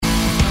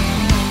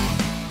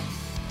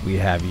We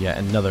have yet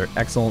another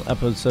excellent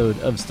episode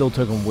of Still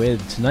Talking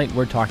With. Tonight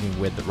we're talking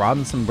with the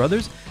Robinson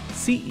brothers,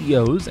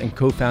 CEOs and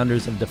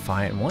co-founders of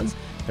Defiant Ones.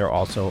 They're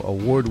also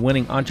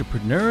award-winning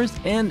entrepreneurs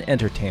and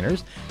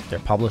entertainers. They're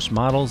published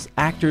models,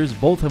 actors.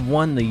 Both have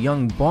won the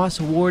Young Boss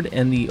Award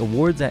and the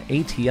awards at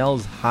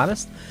ATL's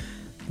Hottest.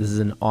 This is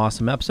an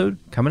awesome episode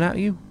coming at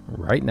you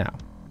right now.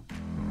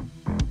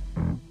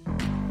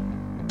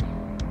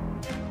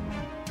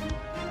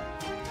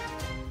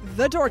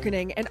 The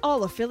Dorkening and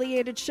all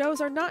affiliated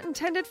shows are not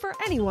intended for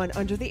anyone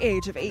under the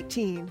age of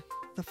 18.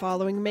 The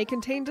following may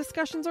contain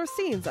discussions or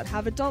scenes that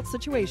have adult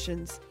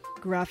situations,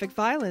 graphic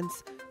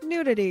violence,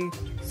 nudity,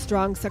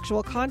 strong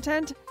sexual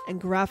content, and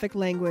graphic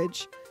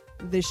language.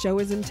 This show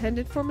is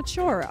intended for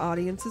mature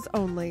audiences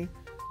only.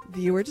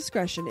 Viewer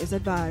discretion is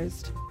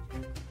advised.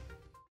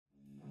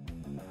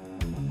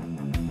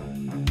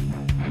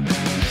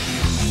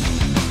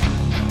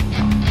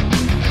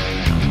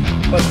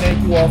 But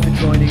thank you all for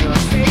joining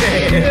us.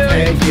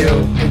 Thank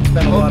you. It's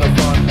been a lot of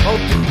fun.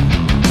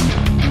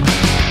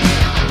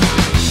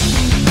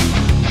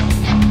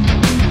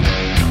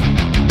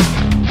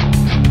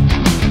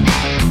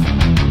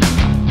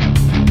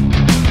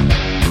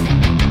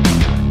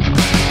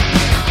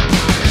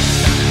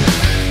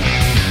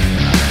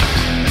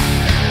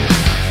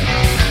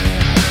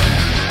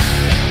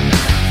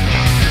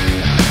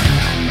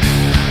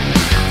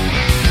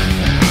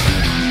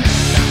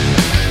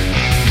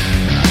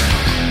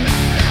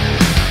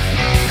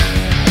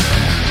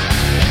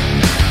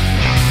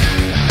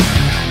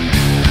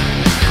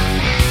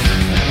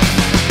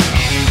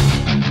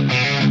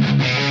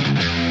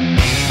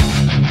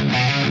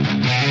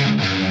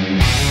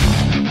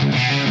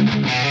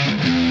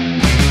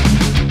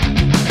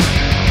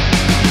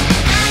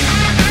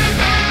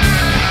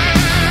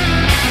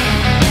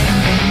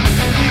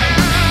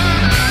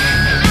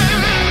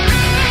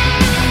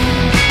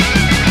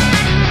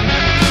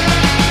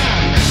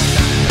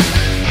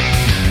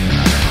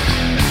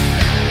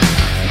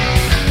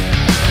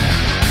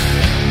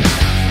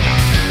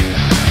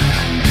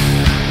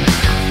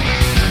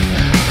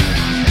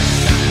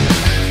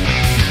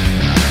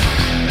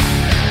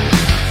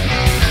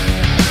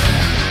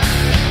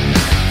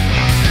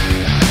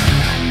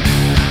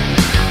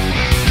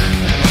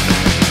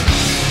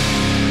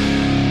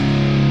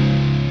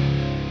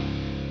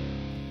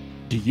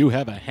 You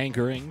have a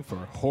hankering for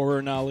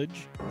horror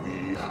knowledge?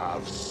 We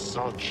have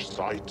such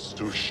sights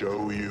to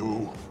show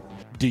you.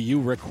 Do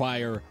you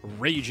require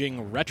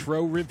raging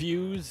retro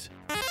reviews?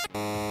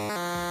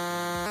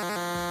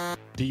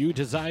 Do you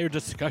desire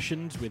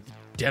discussions with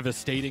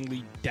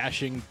devastatingly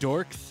dashing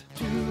dorks?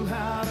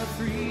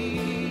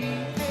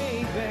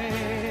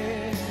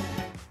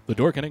 The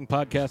Dorkening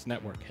Podcast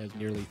Network has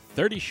nearly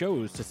 30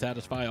 shows to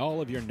satisfy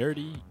all of your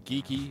nerdy,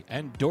 geeky,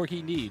 and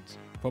dorky needs.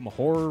 From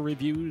horror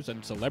reviews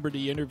and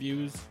celebrity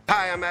interviews.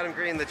 Hi, I'm Adam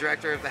Green, the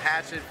director of the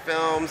Hatchet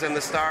films and the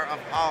star of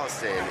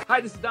Holliston.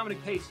 Hi, this is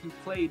Dominic Pace, who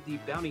played the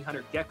bounty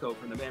hunter Gecko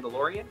from The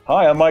Mandalorian.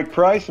 Hi, I'm Mike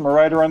Price. I'm a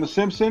writer on The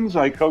Simpsons.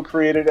 I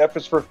co-created F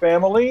is for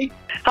Family.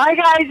 Hi,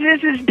 guys.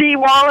 This is Dee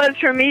Wallace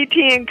from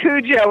E.T. and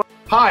Cujo.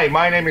 Hi,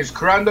 my name is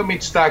Kurando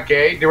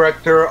Mitsutake,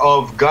 director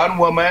of Gun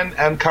Woman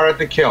and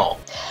Karate Kill.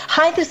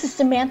 Hi, this is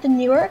Samantha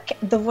Newark,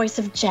 the voice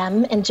of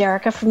Jem and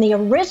Jerrica from the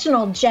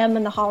original Jem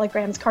and the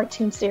Holograms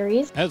cartoon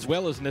series. As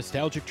well as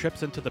nostalgic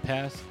trips into the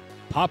past,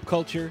 pop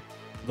culture,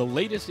 the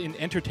latest in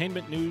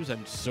entertainment news,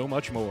 and so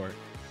much more.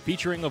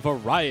 Featuring a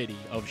variety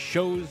of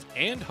shows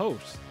and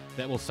hosts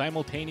that will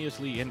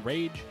simultaneously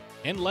enrage,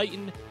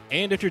 enlighten,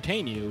 and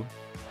entertain you.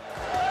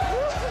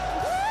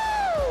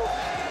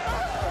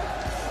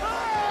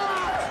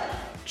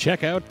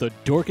 Check out the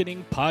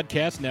Dorkening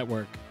Podcast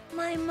Network.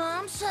 My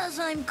mom says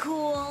I'm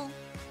cool.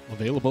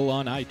 Available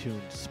on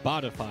iTunes,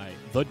 Spotify,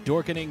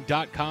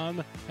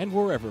 thedorkening.com, and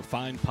wherever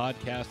fine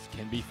podcasts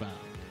can be found.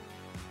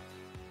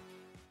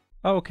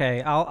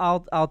 Okay,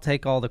 I'll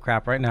take all the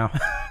crap right now.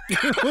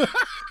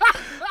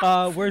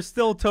 We're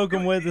Still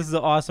Talking With. This is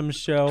an awesome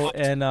show,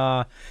 and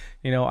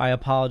I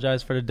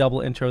apologize for the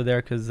double intro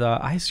there because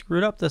I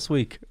screwed up this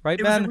week.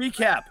 Right, Ben? It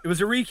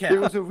was a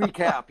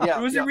recap. Yeah.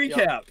 It was a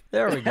recap.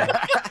 There we go.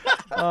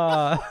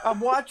 I'm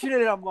watching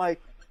it and I'm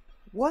like,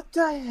 what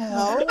the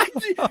hell?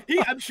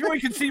 I'm sure he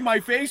can see my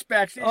face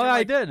backstage. Oh,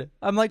 I did.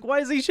 I'm like, why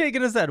is he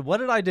shaking his head?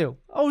 What did I do?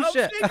 Oh,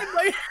 shit.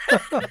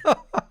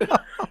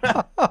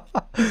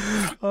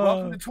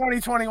 Welcome to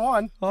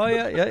 2021. Oh,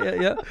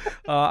 yeah.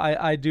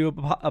 I do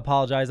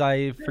apologize.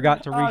 I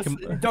forgot to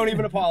recompile. Don't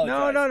even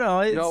apologize.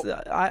 No.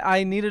 It's,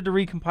 I needed to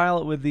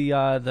recompile it with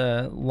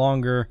the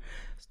longer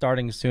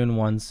starting soon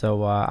one,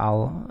 so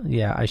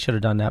I should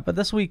have done that. But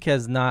this week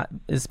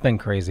it's been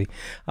crazy.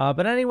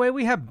 But anyway,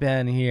 we have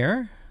Ben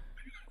here.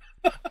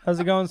 How's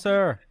it going,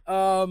 sir?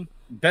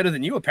 better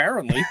than you,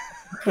 apparently.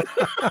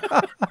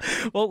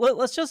 Well,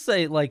 let's just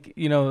say, like,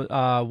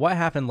 what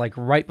happened, like,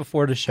 right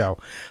before the show.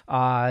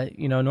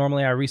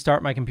 Normally I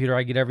restart my computer,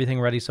 I get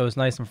everything ready so it's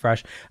nice and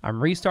fresh.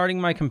 I'm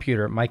restarting my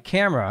computer. My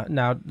camera,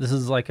 now this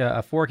is like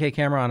a 4K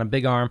camera on a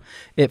big arm.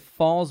 It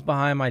falls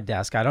behind my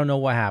desk. I don't know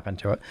what happened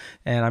to it.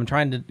 And I'm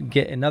trying to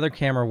get another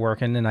camera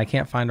working, and I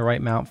can't find the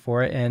right mount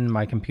for it. And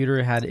my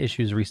computer had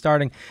issues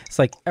restarting. It's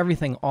like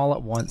everything all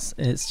at once.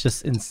 It's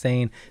just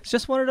insane. It's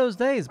just one of those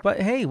days. But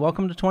hey,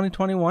 welcome to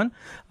 2021,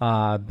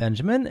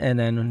 Benjamin. And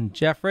then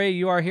Jeffrey,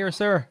 you are here,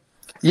 sir.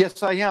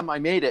 Yes, I am. I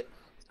made it.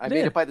 I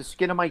made it by the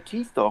skin of my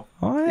teeth, though.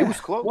 Oh, yeah. It was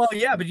close. Well,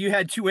 yeah, but you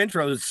had 2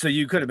 intros, so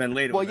you could have been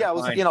later. Well, yeah, it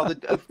was.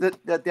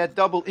 That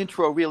double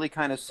intro really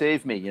kind of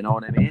saved me. You know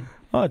what I mean?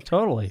 Oh,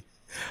 totally.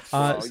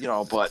 Great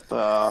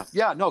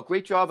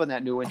job on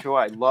that new intro.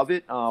 I love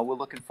it. We're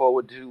looking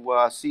forward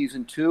to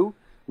season 2.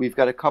 We've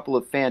got a couple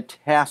of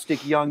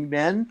fantastic young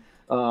men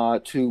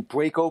to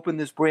break open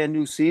this brand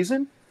new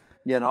season.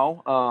 And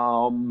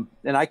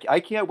I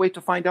can't wait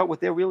to find out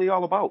what they're really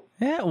all about.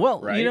 Yeah, well,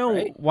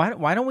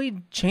 why don't we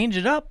change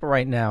it up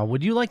right now?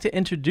 Would you like to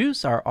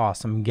introduce our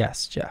awesome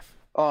guests, Jeff?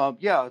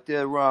 They're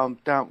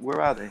down.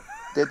 Where are they?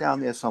 They're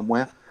down there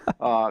somewhere.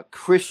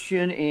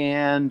 Christian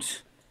and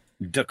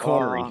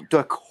Decory.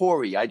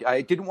 Decory.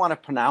 I didn't want to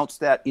pronounce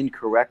that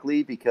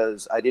incorrectly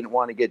because I didn't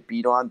want to get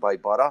beat on by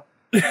Butter.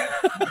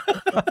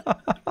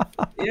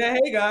 Yeah,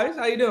 hey guys,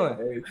 how you doing?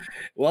 Hey.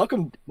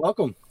 Welcome.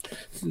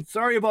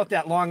 Sorry about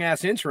that long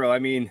ass intro. I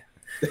mean,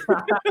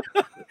 but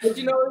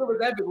it was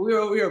epic. We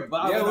were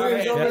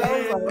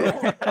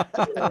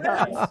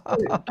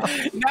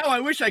Now I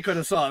wish I could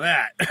have saw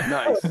that.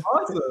 Nice.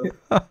 Awesome.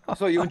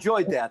 So you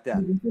enjoyed that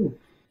then?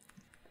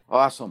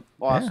 Awesome.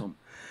 Yeah.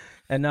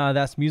 And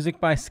that's music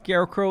by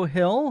Scarecrow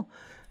Hill.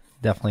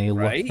 Definitely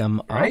look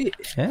them up. Right.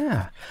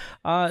 Yeah.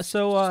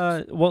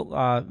 Sorry,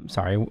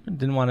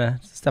 didn't want to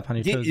step on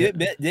your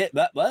toes.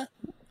 What?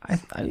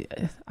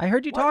 I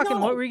heard you talking.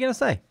 No. What were you going to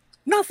say?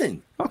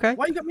 Nothing. Okay.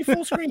 Why you got me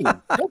full screen?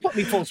 Don't put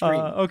me full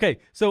screen. Okay.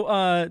 So,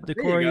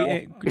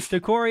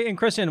 Decory and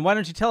Christian, why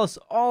don't you tell us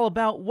all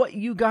about what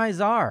you guys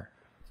are?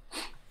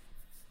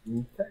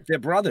 They're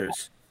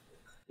brothers.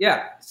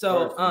 Yeah.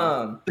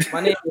 So, my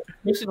name is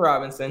Christian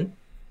Robinson.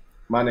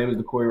 My name is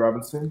Decory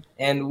Robinson.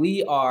 And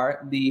we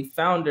are the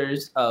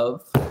founders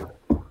of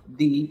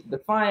the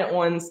Defiant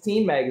Ones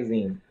Teen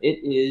Magazine. It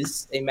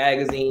is a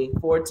magazine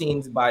for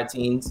teens by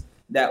teens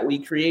that we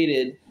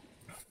created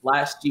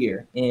last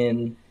year.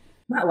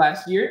 Not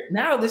last year.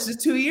 Now this is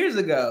 2 years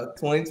ago.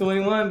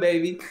 2021,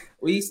 baby.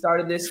 We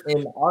started this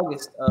in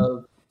August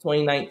of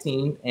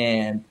 2019.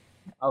 And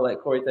I'll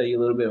let Corey tell you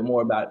a little bit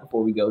more about it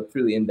before we go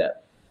truly in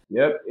depth.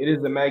 Yep. It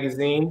is a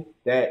magazine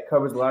that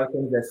covers a lot of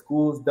things that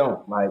schools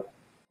don't, like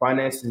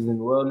finances and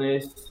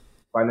wellness,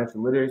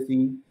 financial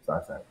literacy,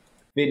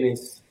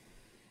 fitness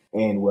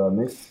and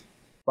wellness,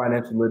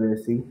 financial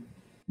literacy,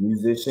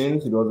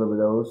 musicians, it goes over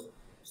those,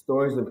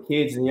 stories of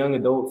kids and young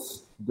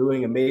adults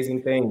doing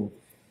amazing things.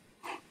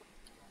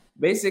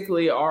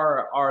 Basically,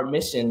 our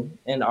mission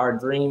and our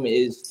dream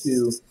is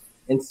to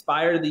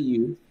inspire the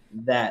youth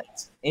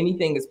that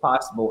anything is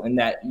possible and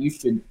that you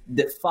should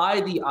defy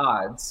the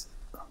odds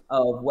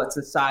of what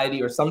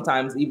society or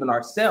sometimes even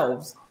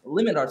ourselves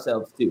limit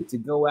ourselves to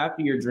go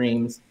after your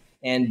dreams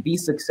and be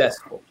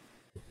successful.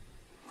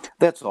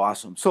 That's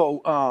awesome.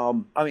 So, I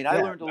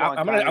learned a long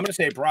time. I'm gonna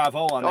say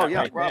bravo on that. Oh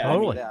yeah, bravo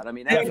totally. on that. I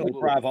mean, definitely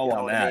bravo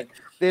on that. I mean,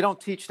 they don't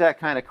teach that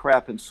kind of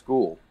crap in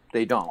school.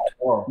 They don't.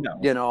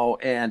 No.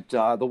 And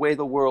the way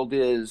the world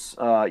is,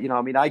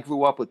 I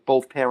grew up with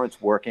both parents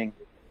working.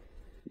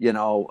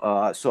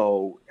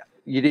 So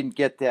you didn't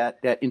get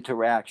that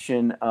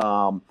interaction.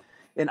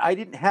 And I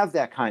didn't have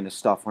that kind of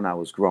stuff when I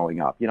was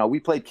growing up. We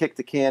played kick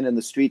the can in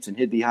the streets and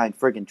hid behind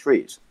friggin'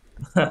 trees.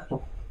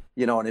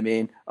 You know what I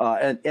mean?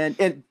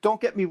 And don't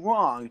get me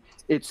wrong,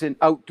 it's an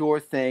outdoor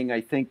thing. I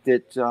think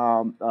that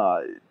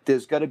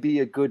there's got to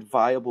be a good,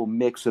 viable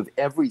mix of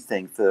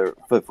everything for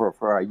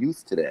our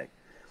youth today.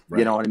 Right.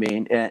 You know what I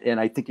mean? And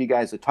I think you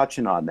guys are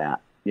touching on that.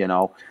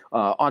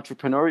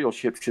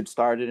 Entrepreneurship should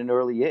start at an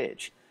early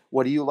age.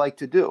 What do you like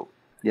to do?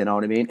 You know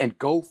what I mean? And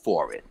go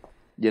for it.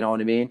 You know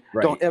what I mean?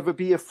 Right. Don't ever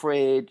be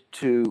afraid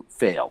to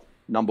fail.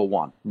 Number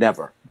one,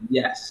 never.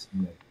 Yes.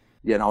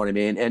 You know what I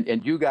mean?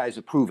 And you guys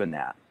have proven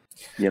that.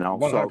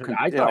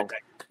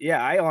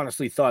 I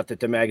honestly thought that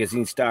the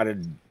magazine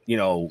started,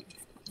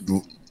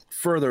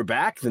 further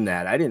back than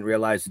that. I didn't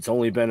realize it's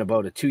only been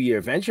about a 2-year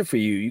venture for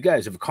you. You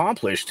guys have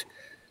accomplished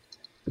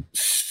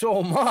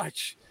so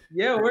much.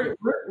 Yeah,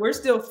 we're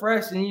still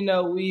fresh, and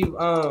we've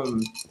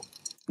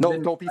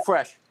don't be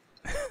fresh.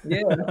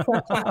 Yeah.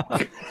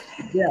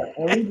 Yeah,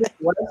 and we've been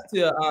blessed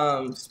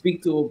to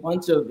speak to a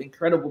bunch of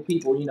incredible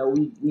people.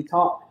 We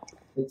talk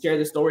and share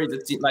the stories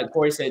of, like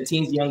Corey said,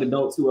 teens, young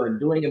adults who are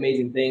doing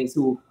amazing things,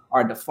 who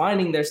are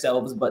defining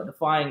themselves but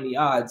defying the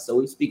odds. So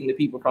we're speaking to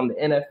people from the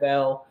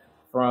NFL,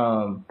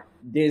 from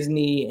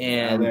Disney,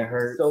 and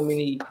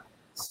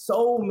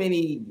so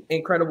many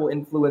incredible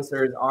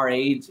influencers our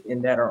age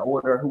and that are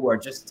older who are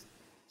just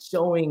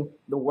showing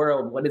the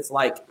world what it's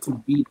like to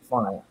be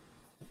defiant.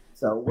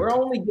 So we're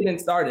only getting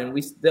started, and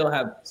we still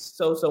have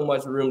so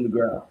much room to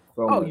grow.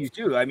 Oh, you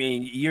do. I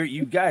mean,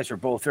 you guys are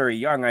both very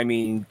young. I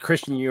mean,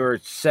 Christian, you're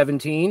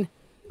 17.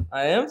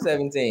 I am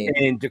 17.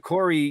 And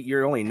Decory,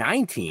 you're only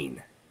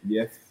 19.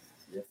 Yes.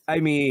 I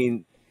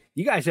mean,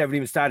 you guys haven't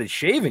even started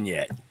shaving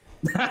yet.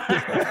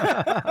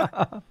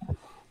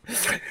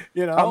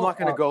 You know, I'm not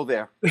going to go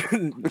there.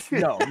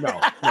 No,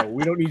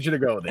 we don't need you to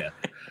go there.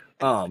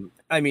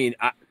 I mean,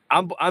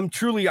 I'm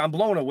truly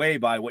blown away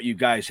by what you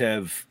guys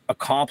have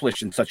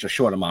accomplished in such a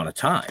short amount of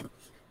time.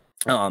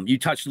 You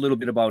touched a little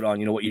bit about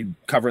on what you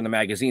cover in the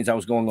magazines. I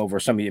was going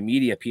over some of your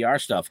media PR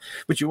stuff,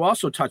 but you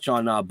also touch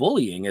on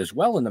bullying as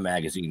well in the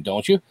magazine,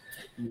 don't you?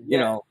 Yeah. You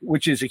know,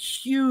 which is a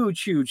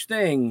huge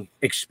thing,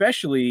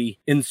 especially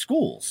in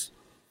schools.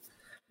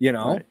 You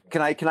know,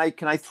 right.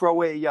 Can I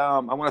throw a I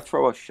want to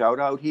throw a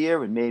shout out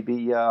here and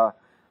maybe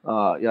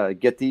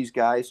get these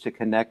guys to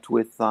connect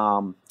with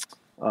Tim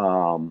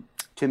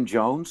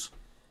Jones.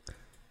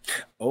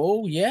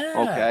 Oh yeah.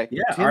 Okay.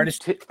 Yeah.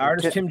 Artist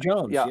Tim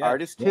Jones. Yeah.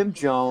 Artist Tim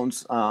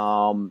Jones.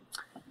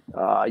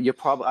 You're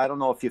probably, I don't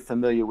know if you're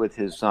familiar with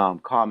his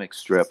comic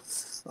strip,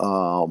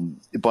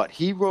 but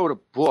he wrote a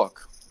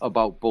book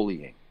about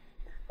bullying.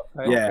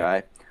 Yeah.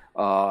 Okay.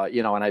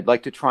 And I'd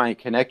like to try and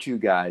connect you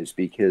guys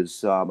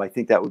because I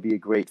think that would be a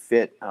great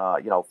fit,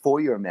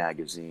 for your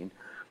magazine.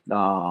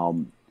 I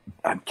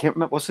can't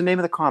remember what's the name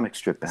of the comic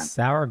strip, Ben.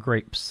 Sour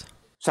Grapes.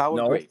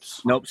 Sour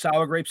Grapes. Nope.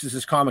 Sour Grapes is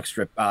his comic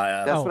strip.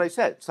 That's what I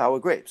said. Sour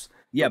Grapes.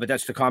 Yeah, but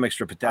that's the comic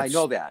strip. But that's I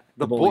know that.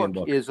 The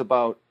book is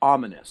about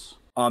Ominous.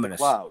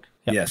 Cloud.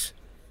 Yep. Yes.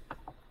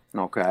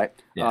 Okay.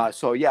 Yeah.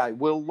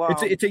 We'll.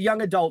 It's a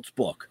young adult's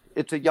book.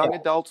 It's a young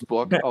adult's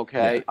book.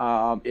 Okay.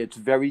 It's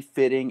very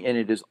fitting, and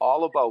it is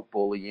all about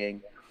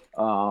bullying.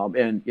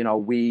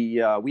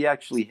 We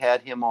actually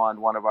had him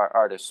on one of our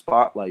artist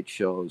spotlight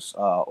shows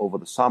over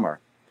the summer.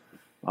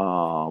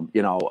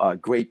 A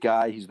great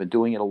guy. He's been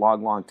doing it a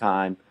long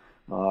time.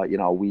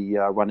 We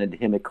run into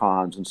him at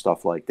cons and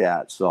stuff like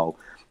that. So,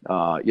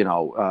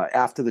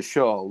 after the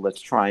show, let's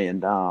try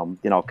and,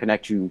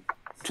 connect you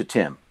to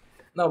Tim.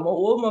 No,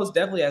 we'll most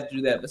definitely have to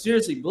do that. But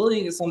seriously,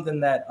 bullying is something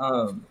that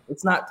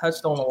it's not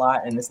touched on a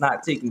lot and it's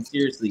not taken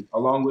seriously.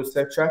 Along with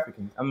sex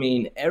trafficking. I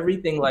mean,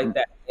 everything like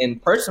that. And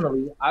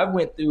personally, I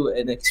went through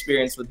an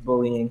experience with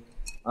bullying,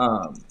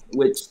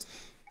 which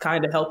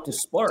kind of helped to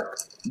spark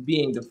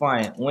being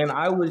defiant. When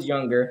I was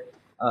younger,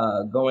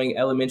 going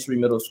elementary,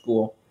 middle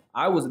school,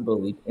 I was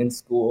bullied in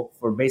school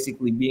for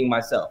basically being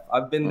myself.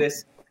 I've been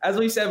this, as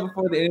we said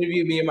before the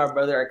interview, me and my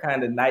brother are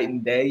kind of night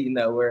and day,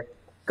 we're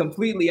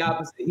completely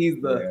opposite.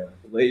 He's the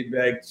laid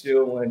back,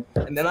 chill one.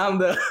 And then I'm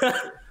the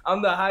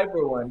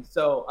hyper one.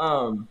 So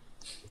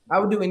I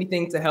would do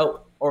anything to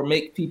help or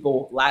make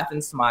people laugh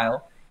and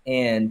smile.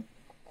 And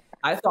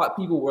I thought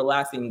people were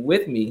laughing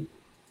with me.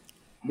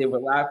 They were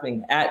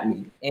laughing at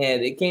me.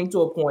 And it came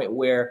to a point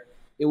where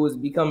it was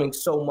becoming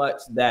so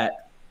much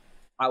that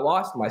I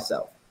lost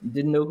myself.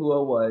 Didn't know who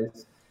I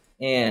was.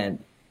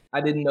 And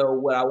I didn't know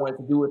what I wanted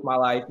to do with my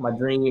life, my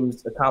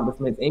dreams,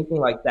 accomplishments, anything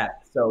like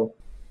that. So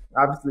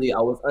obviously I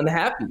was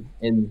unhappy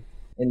in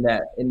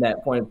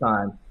that point of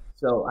time.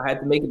 So I had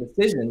to make a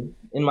decision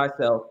in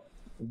myself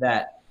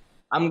that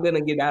I'm going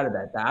to get out of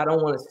that. I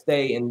don't want to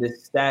stay in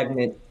this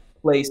stagnant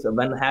place of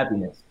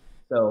unhappiness.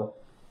 So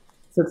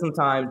took some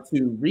time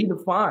to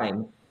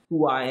redefine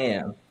who I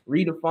am,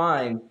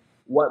 redefine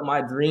what my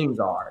dreams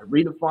are,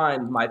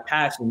 redefine my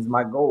passions,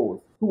 my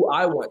goals, who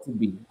I want to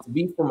be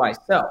for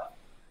myself.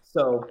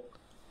 So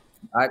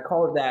I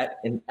call that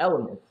an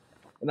element.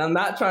 And I'm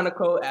not trying to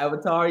quote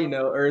Avatar,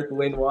 earth,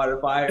 wind, water,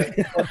 fire.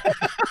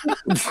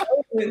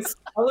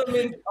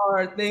 Elements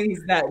are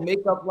things that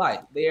make up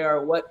life. They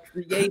are what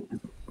create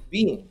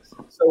beings.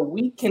 So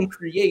we can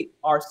create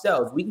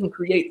ourselves. We can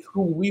create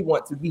who we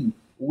want to be.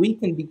 We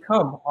can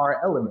become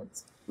our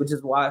elements, which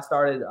is why I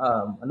started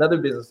another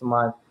business of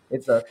mine.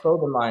 It's a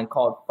clothing line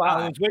called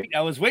Five.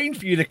 I was waiting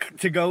for you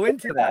to go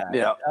into that.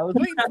 Yeah, I was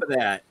waiting for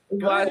that. I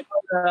started,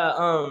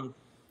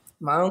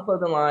 my own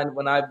clothing line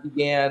when I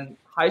began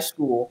high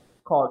school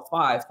called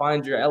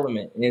Find Your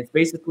Element. And it's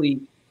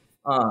basically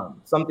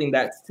something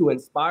that's to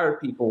inspire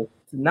people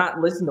to not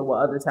listen to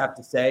what others have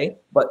to say,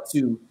 but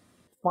to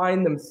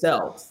find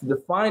themselves, to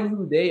define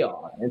who they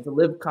are, and to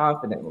live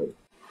confidently.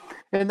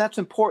 And that's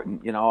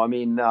important, you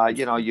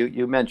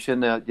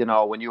mentioned,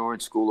 when you were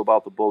in school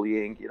about the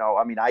bullying,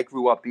 I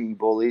grew up being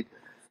bullied.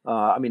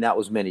 That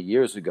was many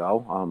years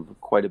ago. I'm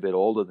quite a bit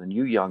older than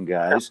you young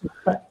guys,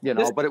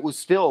 but it was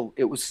still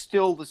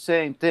the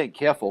same thing.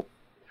 Careful.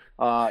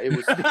 It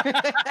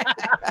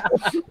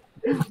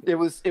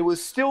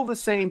was still the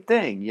same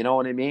thing. You know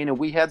what I mean? And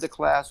we had the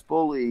class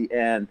bully,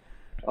 and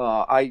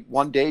I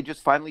one day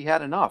just finally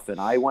had enough, and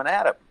I went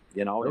at him.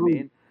 You know what I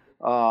mean?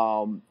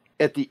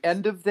 At the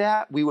end of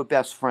that, we were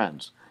best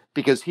friends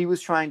because he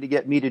was trying to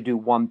get me to do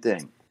one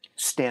thing: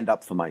 stand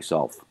up for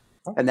myself,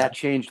 and that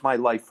changed my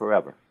life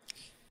forever.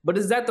 But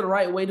is that the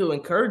right way to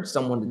encourage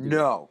someone to do?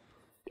 No,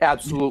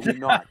 absolutely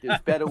not. There's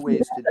better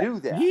ways to do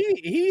that.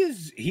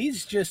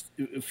 He's just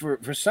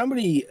for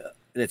somebody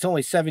that's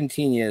only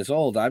 17 years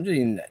old. I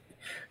mean,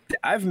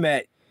 I've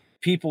met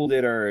people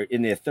that are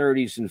in their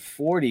 30s and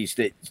 40s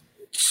that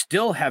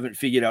still haven't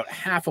figured out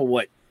half of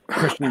what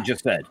Christian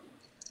just said.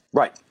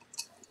 Right.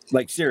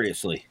 Like,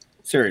 seriously.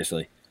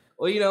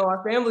 Well, you know,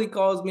 our family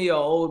calls me an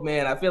old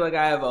man. I feel like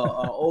I have a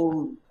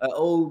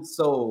old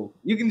soul.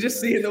 You can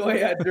just see it the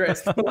way I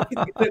dress. I'm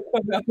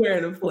not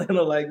wearing a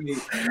flannel like me.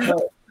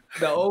 But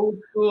the old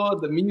school,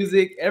 the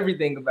music,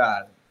 everything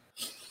about it.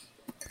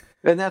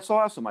 And that's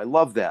awesome. I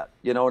love that.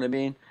 You know what I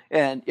mean?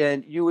 And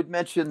you would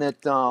mention that,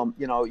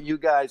 you know, you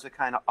guys are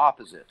kind of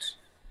opposites.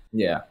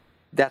 Yeah.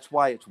 That's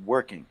why it's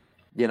working.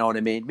 You know what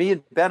I mean? Me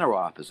and Ben are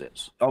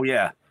opposites. Oh,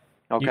 yeah.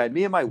 Okay,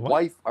 me and my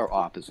wife are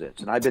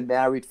opposites, and I've been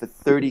married for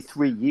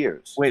 33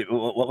 years. Wait,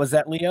 what was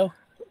that, Leo?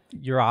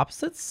 You're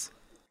opposites?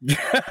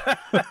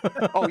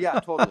 Oh, yeah,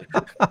 totally.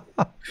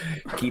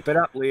 Keep it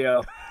up,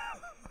 Leo.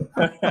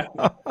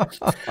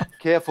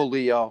 Careful,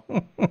 Leo.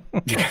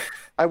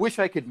 I wish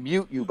I could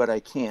mute you, but I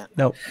can't.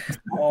 Nope.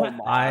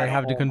 I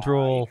have to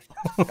control.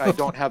 I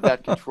don't have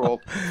that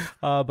control.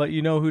 But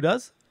you know who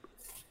does?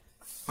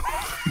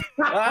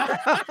 That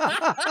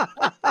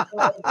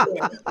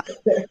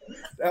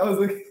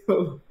was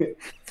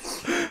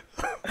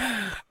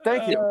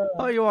Thank you.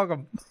 Oh, you're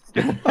welcome.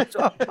 We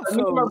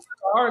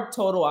are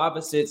total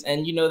opposites,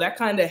 and you know that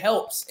kind of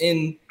helps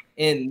in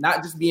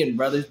not just being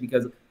brothers,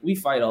 because we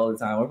fight all the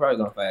time. We're probably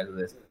gonna fight after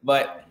this,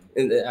 but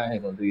I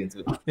ain't gonna dig into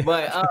it.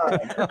 But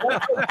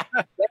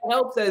that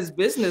helps as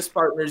business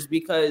partners,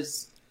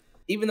 because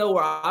even though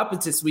we're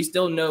opposites, we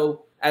still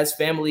know as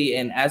family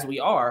and as we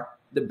are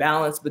the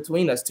balance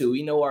between us two.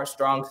 We know our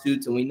strong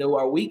suits and we know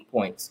our weak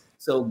points.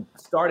 So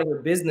starting a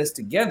business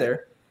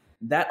together,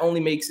 that only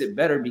makes it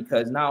better,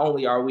 because not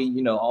only are we,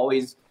 you know,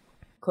 always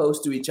close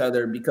to each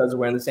other because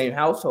we're in the same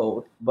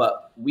household,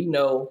 but we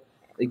know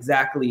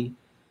exactly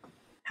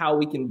how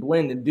we can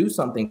blend and do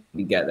something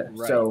together.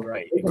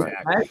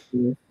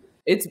 Exactly.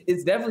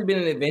 It's definitely been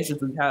an adventure.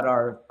 We've had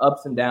our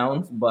ups and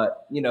downs,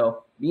 but you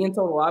know, being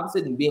total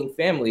opposite and being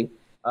family,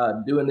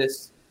 doing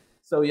this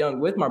so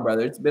young with my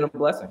brother, it's been a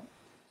blessing.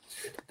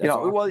 You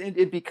know, well,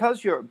 and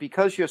because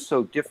you're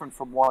so different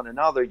from one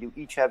another, you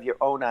each have your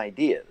own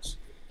ideas.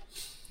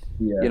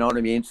 Yeah. You know what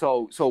I mean?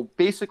 So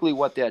basically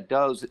what that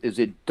does is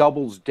it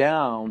doubles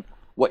down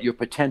what your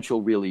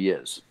potential really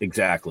is.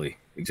 Exactly.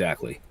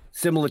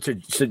 Similar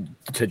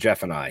to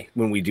Jeff and I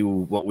when we do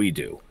what we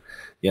do,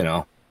 you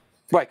know?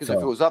 Right, because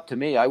if it was up to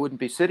me, I wouldn't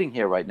be sitting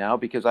here right now,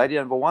 because I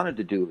never wanted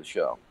to do the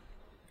show.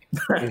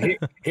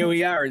 Here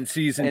we are in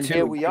season 2. And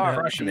here we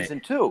are in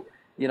season 2.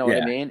 You know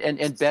what I mean?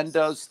 And Ben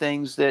does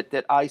things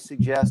that I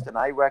suggest and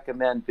I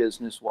recommend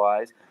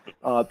business-wise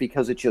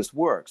because it just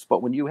works.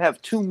 But when you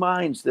have two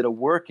minds that are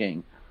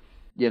working,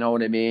 you know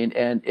what I mean?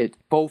 And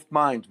both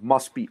minds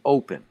must be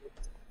open.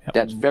 Yep.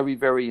 That's very,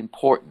 very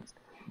important.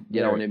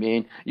 You know what I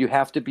mean? You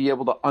have to be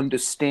able to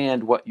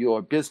understand what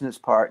your business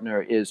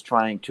partner is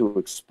trying to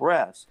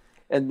express.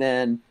 And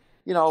then,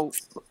 you know,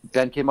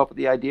 Ben came up with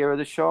the idea of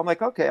the show. I'm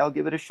like, okay, I'll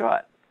give it a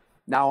shot.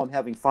 Now I'm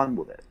having fun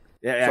with it.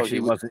 Yeah, actually,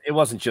 it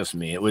wasn't just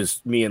me. It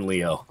was me and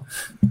Leo.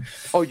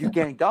 Oh, you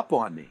ganged up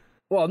on me.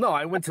 Well, no,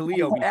 I went to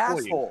Leo before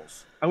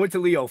assholes. I went to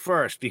Leo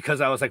first because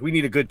I was like, we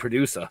need a good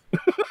producer.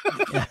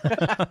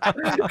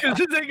 Because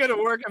this ain't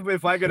gonna work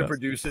if I gotta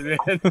produce it.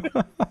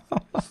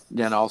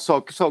 You know,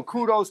 so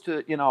kudos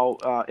to, you know,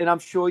 and I'm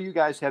sure you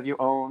guys have your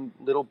own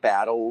little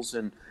battles,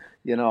 and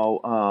you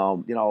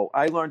know,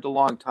 I learned a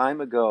long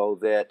time ago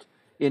that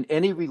in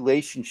any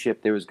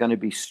relationship, there is going to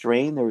be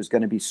strain, there is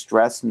going to be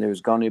stress, and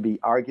there's going to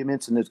be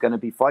arguments, and there's going to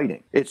be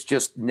fighting. It's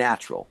just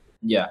natural.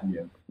 Yeah.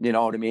 You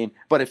know what I mean?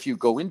 But if you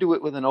go into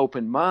it with an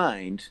open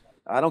mind,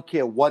 I don't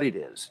care what it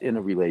is in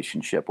a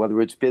relationship, whether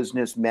it's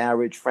business,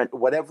 marriage, friend,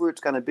 whatever it's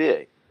going to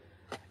be.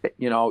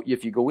 You know,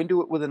 if you go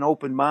into it with an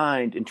open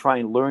mind and try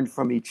and learn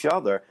from each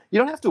other, you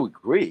don't have to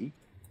agree.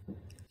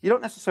 You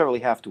don't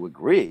necessarily have to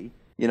agree.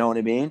 You know what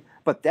I mean?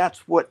 But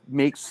that's what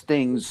makes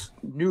things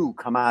new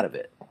come out of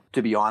it,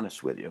 to be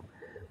honest with you.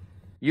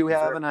 You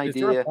have an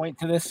idea. Is there a point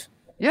to this?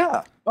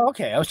 Yeah. Oh,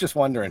 okay, I was just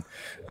wondering.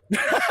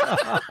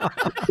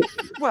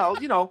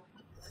 Well, you know,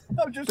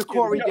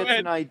 Corey gets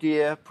an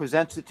idea,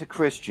 presents it to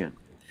Christian.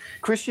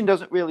 Christian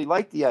doesn't really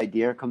like the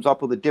idea and comes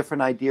up with a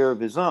different idea of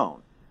his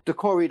own.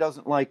 Corey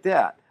doesn't like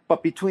that.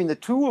 But between the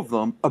two of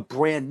them, a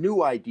brand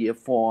new idea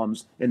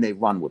forms and they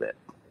run with it.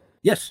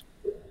 Yes.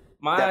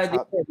 My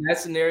idea in that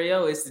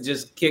scenario is to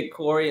just kick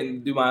Corey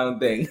and do my own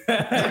thing.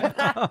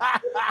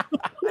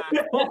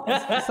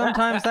 Well,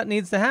 sometimes that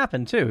needs to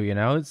happen too, you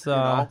know. It's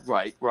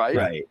right.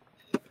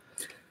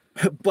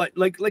 But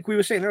like we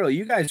were saying earlier,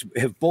 you guys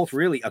have both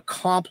really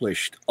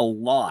accomplished a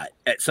lot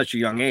at such a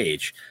young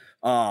age.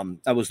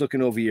 I was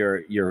looking over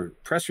your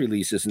press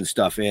releases and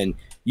stuff, and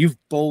you've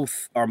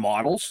both are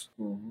models.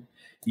 Mm-hmm.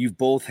 You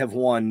both have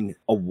won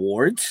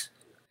awards.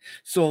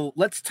 So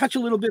let's touch a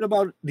little bit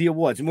about the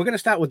awards, and we're going to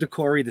start with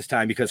Corey this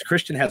time because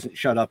Christian hasn't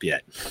shut up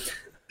yet.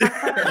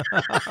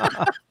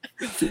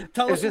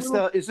 Is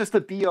this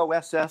the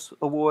BOSS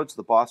awards,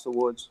 the Boss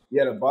Awards?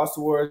 Yeah, the Boss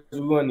Awards.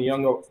 We won the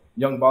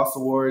Young Boss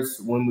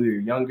Awards when we were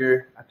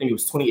younger. I think it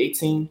was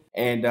 2018,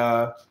 and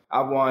I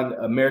I won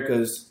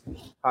Atlanta's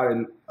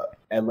hottest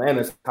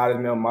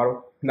male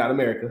model, not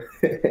America.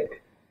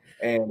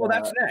 And well,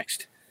 that's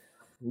next.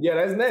 Yeah,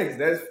 that's next.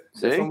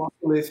 That's on my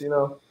list, you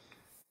know.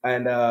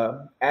 And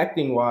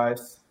acting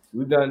wise,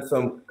 we've done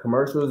some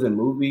commercials and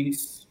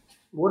movies.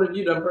 What have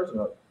you done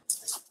personally?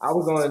 I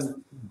was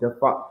on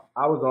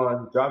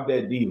Drop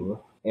Dead Diva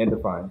and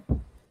Define. I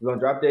was on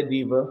Drop Dead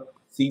Diva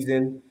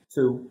season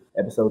 2,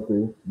 episode 3.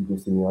 You can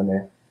see me on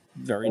there.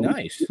 Very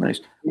nice.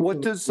 Nice.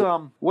 What does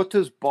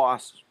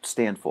BOSS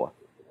stand for?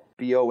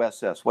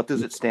 BOSS. What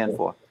does it stand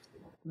for?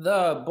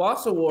 The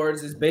BOSS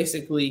Awards is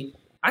basically,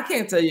 I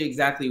can't tell you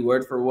exactly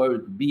word for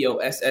word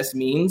BOSS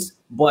means,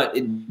 but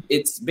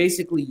it's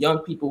basically young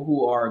people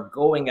who are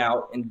going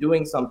out and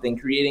doing something,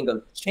 creating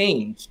a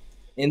change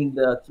in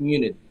the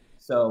community.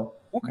 So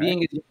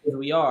being as young as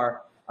we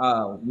are,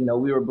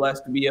 we were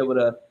blessed to be able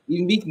to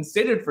even be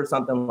considered for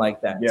something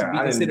like that. Yeah, to be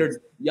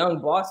considered young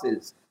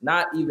bosses,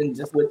 not even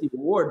just with the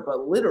award,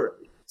 but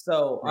literally.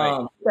 So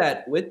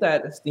with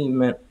that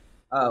esteemment,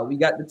 we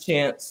got the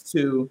chance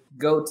to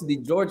go to the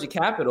Georgia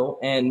Capitol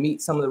and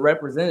meet some of the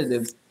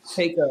representatives,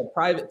 take a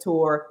private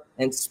tour,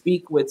 and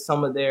speak with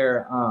some of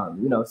their,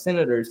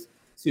 senators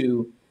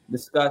to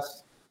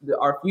discuss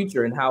our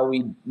future and how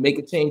we make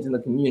a change in the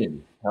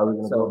community. How we're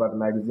going to go about the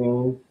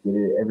magazine, get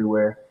it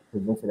everywhere,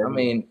 present it everywhere. I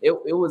mean,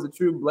 it was a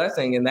true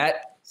blessing, and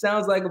that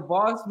sounds like a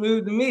boss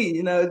move to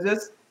me,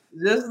 just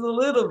a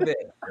little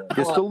bit.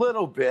 Just a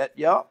little bit.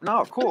 Yeah.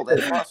 No, cool.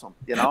 That's awesome.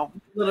 A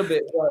little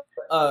bit.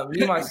 But,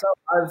 me, myself,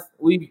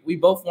 we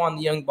both won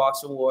the Young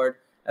Boss Award.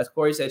 As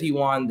Corey said, he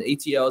won the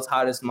ATL's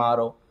hottest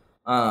model.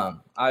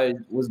 I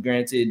was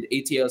granted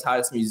ATL's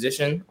hottest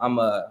musician. I'm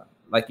a,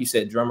 like you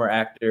said, drummer,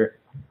 actor,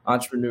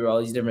 entrepreneur, all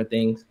these different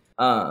things.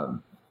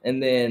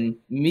 And then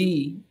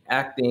me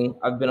acting,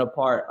 I've been a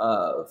part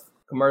of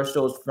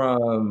commercials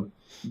from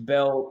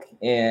Belk,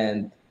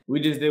 and we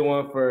just did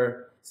one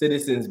for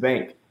Citizens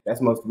Bank. That's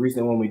the most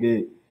recent one we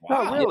did.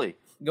 Wow, really?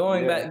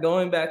 Going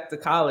back to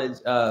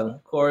college,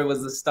 Corey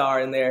was the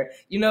star in there.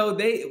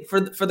 They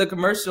for the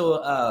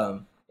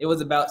commercial, it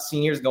was about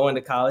seniors going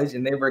to college,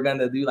 and they were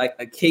gonna do like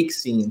a cake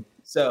scene.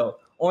 So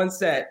on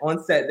set,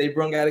 they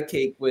brought out a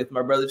cake with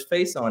my brother's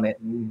face on it,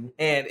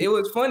 and it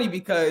was funny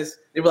because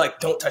they were like,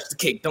 "Don't touch the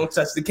cake, don't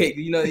touch the cake."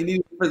 They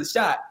needed it for the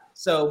shot.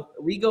 So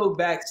we go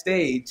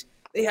backstage.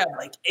 They have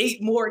like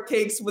 8 more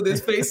cakes with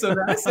his face on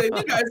it. I said,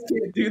 "You guys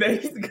can't do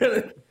that. He's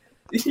gonna."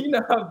 You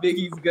know how big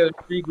he's gonna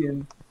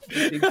freaking.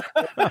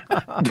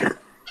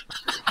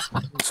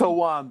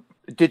 So,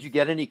 did you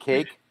get any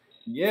cake?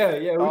 Yeah.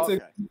 We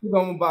took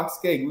home a box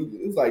cake.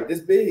 It was like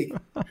this big.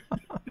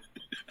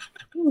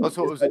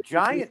 So it was a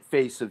giant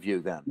face of you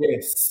then.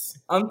 Yes,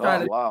 I'm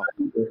trying to. Wow.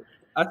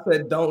 I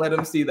said, don't let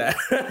him see that.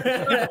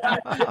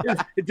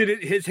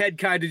 His head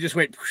kind of just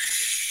went.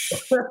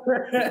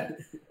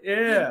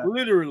 Yeah,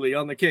 literally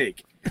on the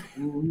cake.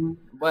 Mm-hmm.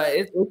 But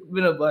it's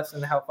been a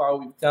blessing how far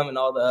we've come and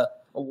all the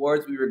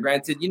awards we were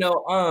granted.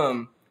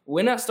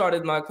 When I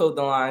started my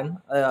clothing line,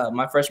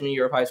 my freshman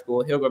year of high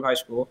school, Hillgrove High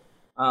School,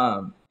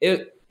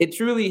 it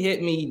truly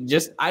hit me.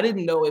 I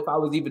didn't know if I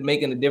was even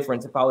making a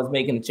difference, if I was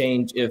making a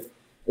change, if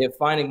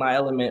finding my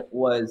element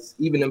was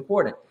even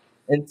important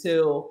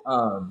until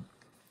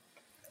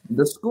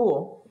the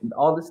school,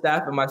 all the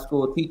staff in my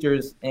school,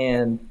 teachers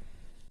and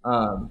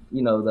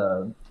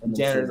the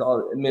janitors,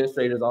 all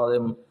administrators, all of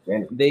them,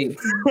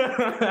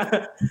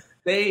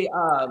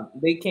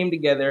 they came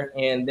together,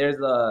 and there's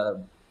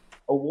a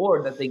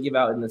award that they give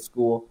out in the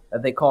school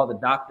that they call the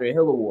Dr.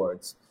 Hill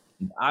Awards.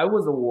 I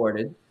was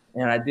awarded,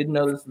 and I didn't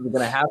know this was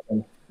going to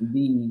happen,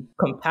 the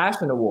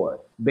Compassion Award,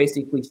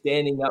 basically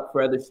standing up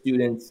for other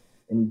students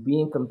and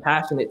being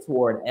compassionate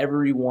toward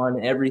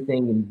everyone,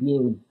 everything, and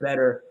being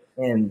better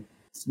and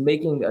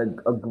making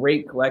a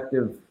great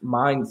collective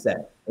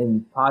mindset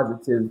and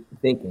positive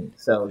thinking.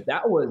 So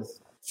that was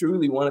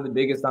truly one of the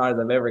biggest honors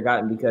I've ever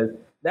gotten, because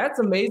that's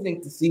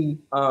amazing to see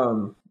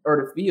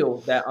or to feel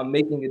that I'm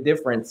making a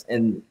difference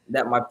and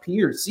that my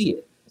peers see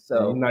it.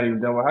 So you're not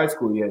even done with high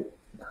school yet.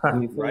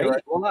 Right.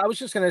 Well, I was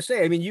just going to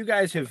say, you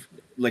guys have,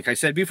 like I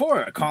said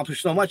before,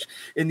 accomplished so much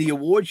in the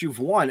awards you've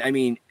won.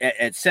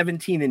 At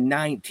 17 and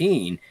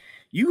 19,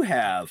 you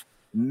have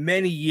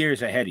many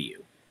years ahead of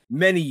you,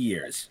 many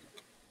years,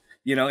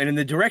 and in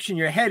the direction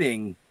you're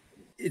heading,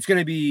 it's going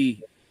to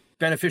be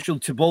beneficial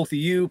to both of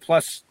you,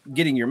 plus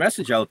getting your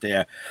message out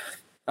there.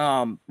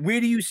 Where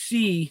do you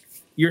see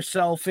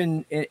yourself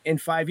in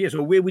 5 years,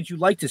 or where would you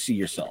like to see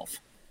yourself?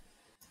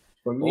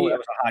 For me, that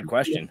was a hard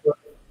question.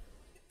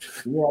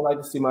 I like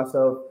to see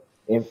myself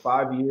in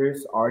 5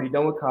 years, already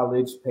done with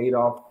college, paid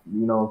off,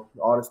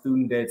 all the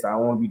student debts. I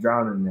don't want to be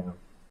drowning now.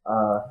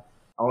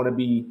 I want to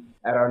be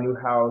at our new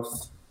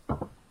house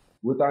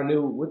with our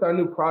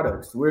new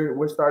products.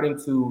 We're starting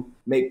to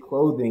make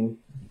clothing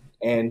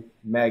and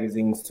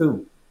magazines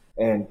too,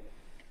 and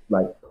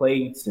like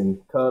plates and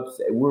cups.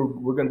 We're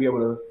going to be able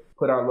to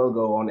put our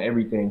logo on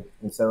everything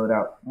and sell it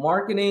out.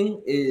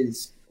 Marketing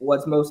is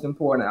what's most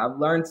important. I've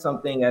learned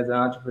something as an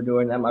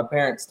entrepreneur that my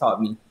parents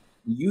taught me.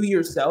 You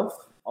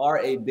yourself are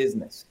a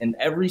business, and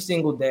every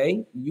single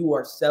day you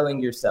are selling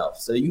yourself.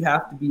 So you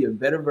have to be a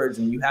better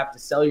version. You have to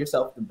sell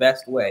yourself the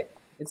best way.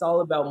 It's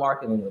all about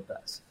marketing with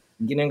us,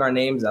 getting our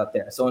names out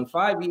there. So in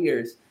 5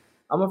 years,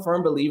 I'm a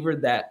firm believer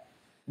that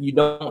you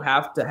don't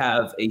have to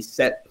have a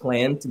set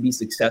plan to be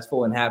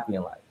successful and happy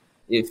in life.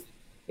 If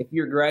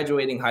you're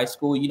graduating high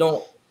school, you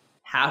don't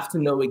have to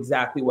know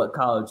exactly what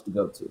college to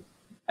go to.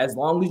 As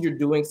long as you're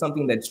doing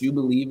something that you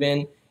believe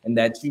in and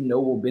that you know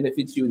will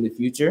benefit you in the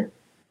future,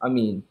 I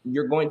mean,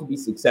 you're going to be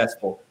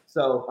successful.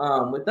 So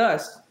with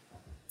us,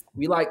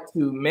 we like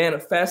to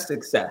manifest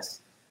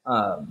success.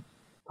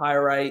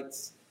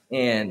 Pyrites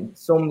and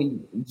so many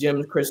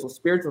gems, crystals,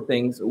 spiritual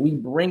things, we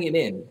bring it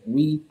in.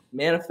 We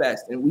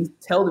manifest and we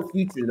tell the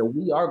future that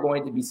we are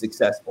going to be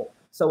successful.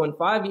 So in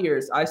 5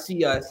 years, I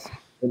see us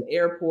in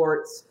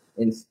airports,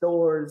 in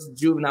stores,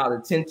 juvenile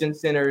detention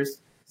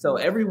centers, so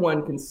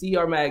everyone can see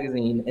our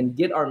magazine and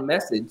get our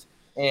message.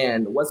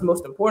 And what's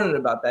most important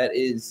about that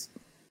is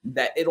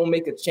that it'll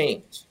make a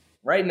change.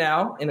 Right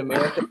now in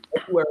America,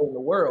 everywhere in the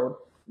world,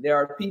 there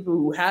are people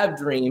who have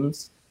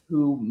dreams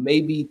who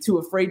may be too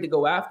afraid to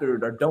go after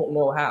it or don't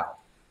know how.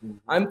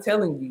 I'm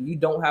telling you, you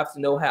don't have to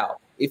know how.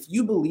 If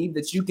you believe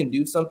that you can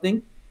do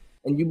something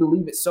and you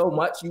believe it so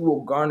much, you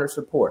will garner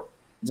support,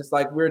 just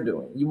like we're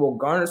doing. You will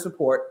garner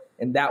support,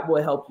 and that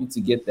will help you to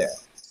get there.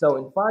 So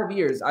in 5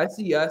 years, I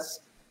see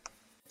us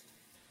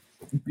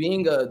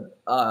being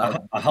a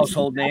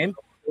household name.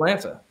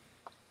 Atlanta.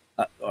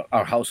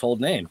 Our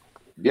household name.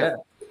 Yeah.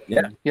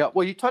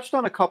 Well, you touched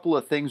on a couple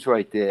of things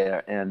right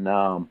there, and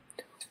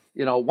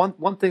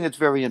one thing that's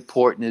very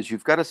important is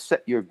you've got to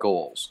set your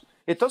goals.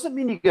 It doesn't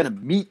mean you're going to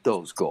meet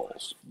those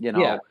goals,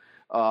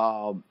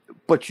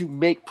 but you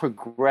make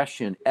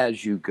progression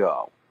as you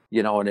go.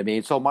 You know what I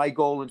mean? So my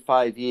goal in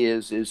 5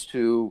 years is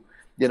to,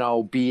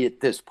 be at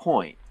this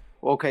point.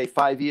 Okay,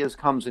 5 years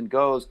comes and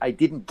goes. I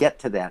didn't get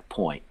to that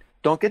point.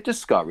 Don't get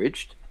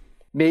discouraged.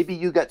 Maybe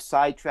you got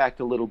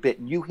sidetracked a little bit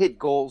and you hit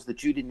goals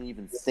that you didn't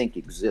even think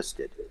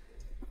existed.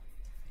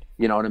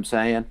 You know what I'm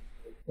saying?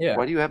 Yeah.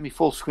 Why do you have me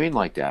full screen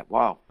like that?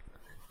 Wow.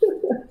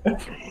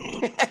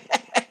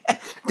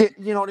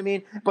 You know what I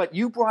mean? But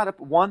you brought up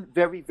one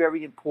very,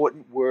 very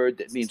important word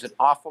that means an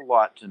awful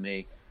lot to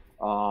me.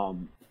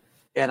 And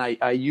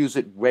I use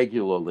it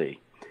regularly.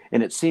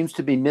 And it seems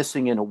to be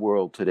missing in a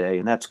world today,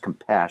 and that's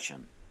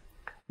compassion.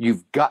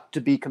 You've got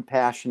to be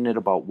compassionate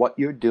about what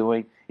you're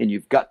doing, and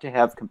you've got to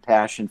have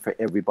compassion for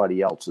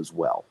everybody else as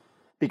well.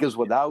 Because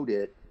without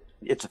it,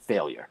 it's a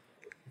failure,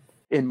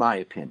 in my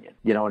opinion.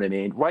 You know what I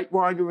mean? Right,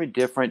 wrong, or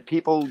indifferent,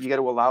 people, you got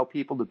to allow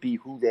people to be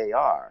who they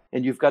are.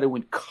 And you've got to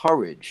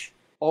encourage,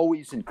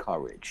 always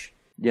encourage.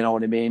 You know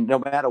what I mean? No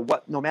matter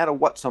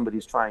what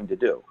somebody's trying to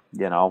do,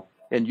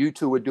 And you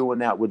two are doing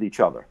that with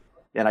each other.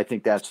 And I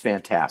think that's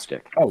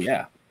fantastic. Oh,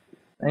 yeah.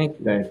 Thank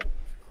you.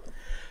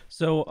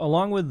 So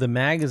along with the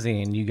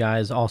magazine, you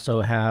guys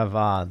also have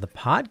the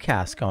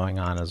podcast going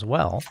on as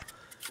well.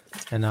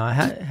 And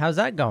how's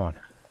that going?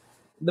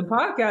 The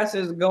podcast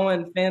is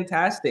going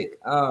fantastic.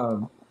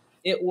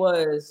 It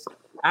was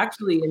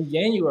actually in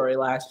January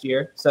last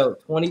year, so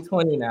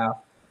 2020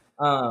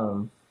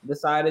 now,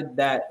 decided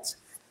that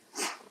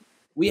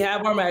we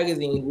have our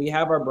magazine, we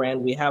have our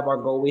brand, we have our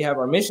goal, we have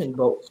our mission,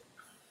 but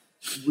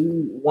we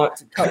want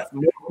to touch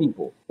more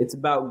people. It's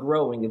about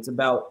growing. It's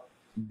about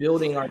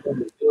building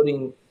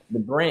the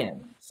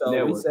brand.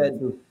 So we said,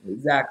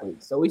 exactly.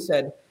 So we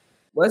said,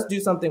 let's do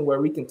something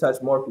where we can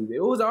touch more people.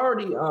 It was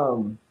already,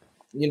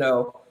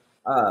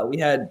 we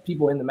had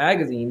people in the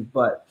magazine,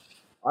 but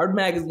our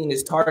magazine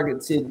is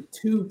targeted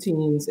to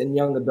teens and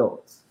young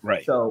adults.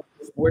 Right. So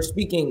we're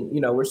speaking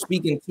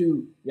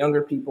to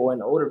younger people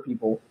and older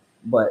people,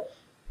 but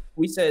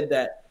we said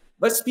that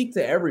let's speak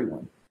to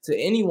everyone, to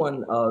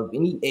anyone of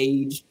any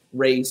age,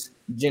 race,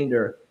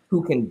 gender,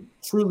 who can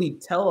truly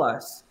tell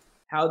us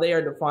how they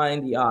are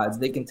defying the odds.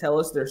 They can tell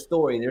us their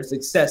story, their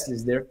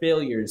successes, their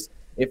failures.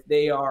 If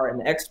they are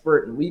an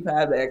expert, and we've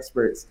had the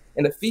experts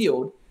in the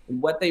field,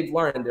 and what they've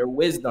learned, their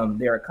wisdom,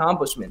 their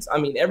accomplishments. I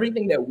mean,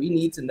 everything that we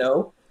need to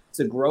know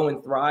to grow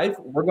and thrive,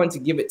 we're going to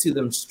give it to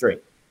them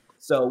straight.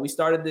 So we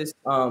started this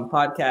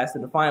podcast, the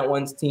Defiant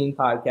Ones Teen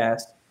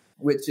Podcast,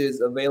 which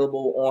is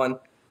available on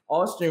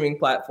all streaming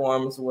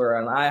platforms. We're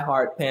on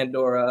iHeart,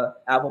 Pandora,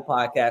 Apple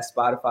Podcasts,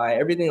 Spotify,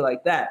 everything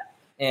like that.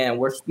 And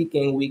we're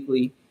speaking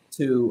weekly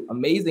to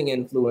amazing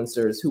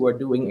influencers who are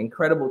doing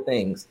incredible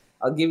things.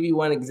 I'll give you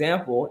one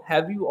example.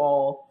 Have you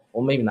all,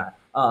 well, maybe not,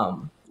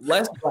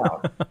 Les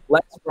Brown.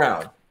 Les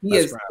Brown. He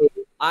is an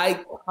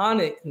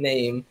iconic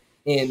name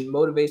in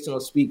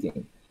motivational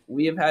speaking.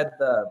 We have had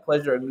the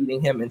pleasure of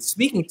meeting him and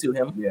speaking to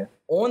him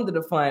on the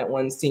Defiant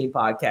Ones Teen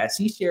Podcast.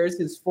 He shares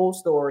his full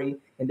story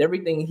and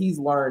everything he's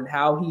learned,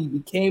 how he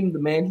became the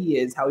man he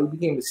is, how he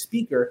became a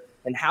speaker,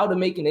 and how to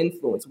make an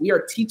influence. We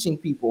are teaching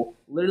people.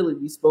 Literally,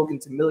 we've spoken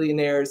to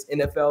millionaires,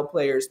 NFL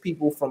players,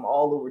 people from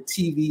all over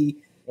TV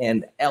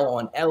and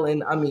on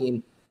Ellen. I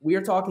mean, we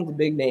are talking to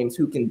big names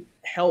who can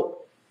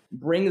help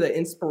bring the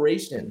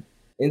inspiration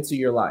into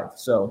your life.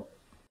 So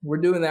we're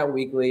doing that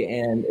weekly,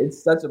 and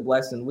it's such a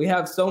blessing. We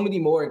have so many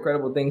more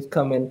incredible things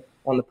coming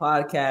on the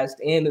podcast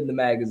and in the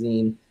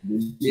magazine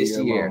this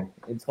year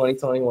in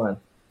 2021.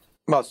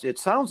 Well, it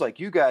sounds like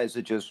you guys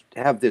are just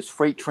have this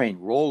freight train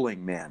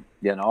rolling, man.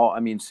 You know, I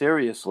mean,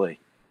 seriously.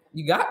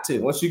 You got to.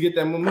 Once you get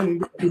that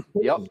momentum.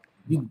 Yep.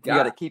 You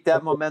got to keep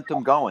that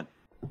momentum going.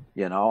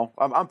 You know,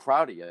 I'm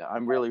proud of you.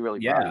 I'm really, really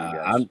proud of you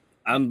guys.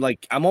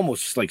 I'm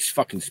almost like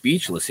fucking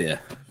speechless here.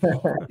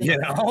 You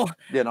know?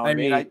 I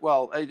mean,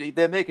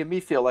 they're making me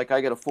feel like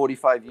I got a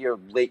 45-year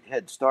late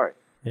head start.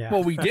 Yeah.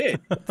 Well, we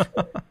did.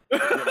 You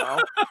know?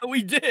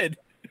 We did.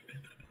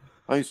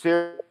 I mean,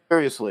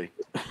 seriously.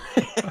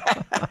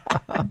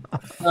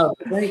 Oh,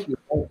 thank you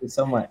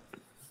so much.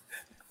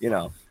 You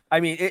know, I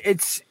mean,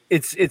 it's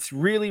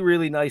really,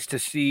 really nice to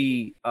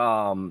see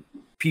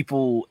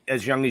people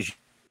as young as you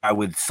are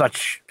with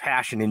such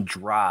passion and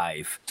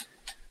drive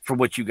for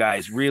what you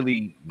guys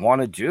really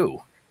want to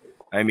do.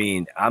 I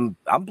mean, I'm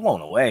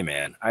blown away,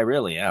 man. I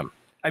really am.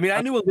 I mean,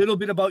 I knew a little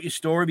bit about your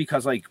story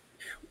because, like,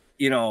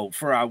 you know,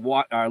 for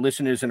our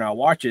listeners and our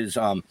watchers,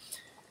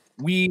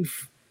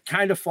 we've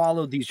kind of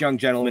followed these young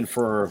gentlemen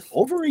for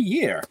over a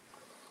year.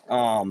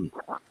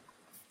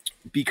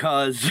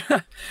 Because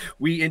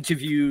we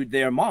interviewed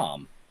their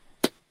mom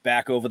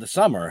back over the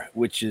summer,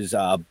 which is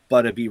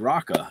Butter B.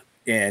 Rocca.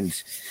 And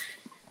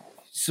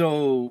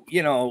so,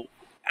 you know,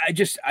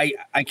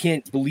 I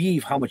can't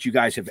believe how much you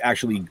guys have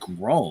actually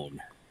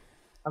grown.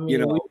 I mean, you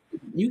know,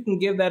 you can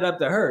give that up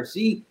to her.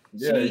 She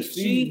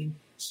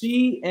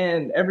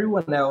and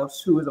everyone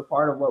else who is a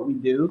part of what we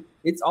do,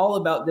 it's all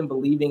about them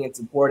believing and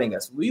supporting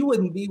us. We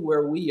wouldn't be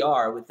where we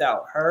are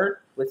without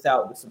her,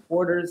 without the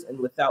supporters, and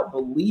without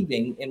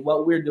believing in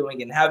what we're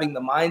doing and having the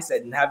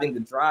mindset and having the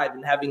drive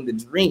and having the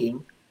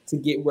dream to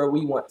get where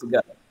we want to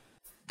go.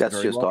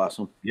 That's just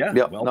awesome. Yeah.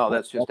 Yep. No,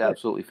 that's just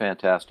absolutely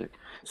fantastic.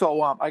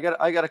 So I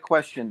got a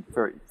question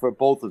for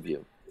both of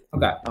you.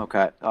 Okay.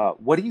 Okay.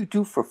 What do you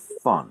do for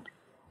fun?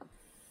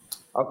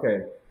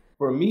 Okay.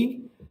 For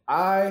me,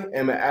 I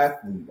am an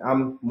athlete.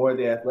 I'm more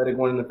the athletic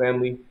one in the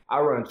family. I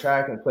run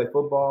track and play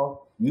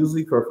football,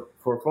 usually for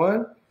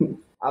fun.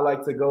 I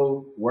like to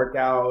go work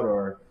out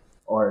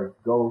or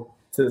go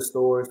to the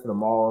stores, to the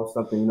mall,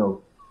 something, you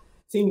know,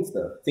 team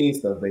stuff,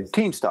 basically.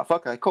 Team stuff.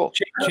 Okay, cool.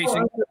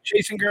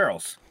 Chasing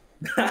girls.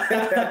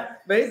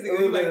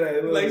 Basically,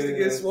 likes to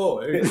get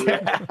swole.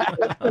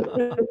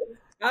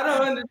 I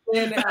don't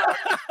understand how.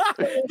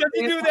 Does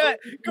he do that?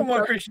 Come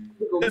on, Christian.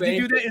 Does he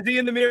do that? Is he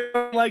in the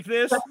mirror like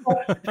this?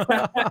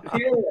 Yeah.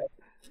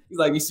 He's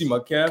like, you see my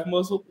calf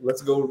muscle?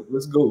 Let's go.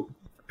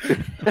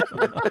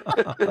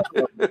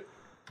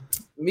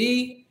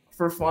 Me,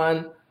 for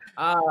fun,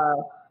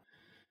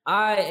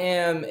 I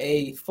am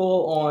a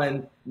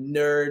full-on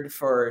nerd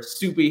for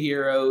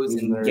superheroes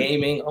and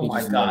gaming. Oh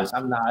my gosh,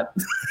 I'm not.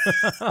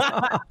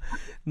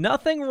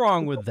 Nothing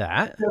wrong with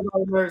that.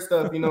 Nerd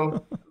stuff, you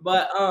know.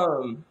 But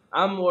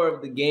I'm more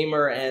of the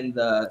gamer and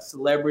the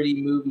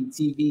celebrity movie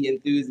TV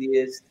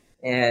enthusiast,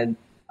 and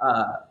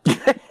I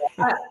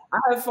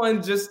have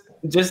fun just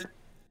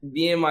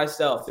being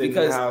myself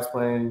because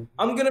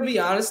I'm gonna be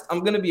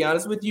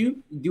honest with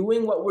you.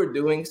 Doing what we're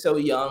doing so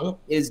young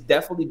is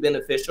definitely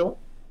beneficial,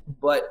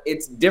 but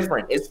it's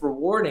different. It's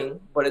rewarding,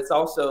 but it's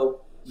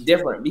also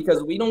different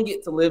because we don't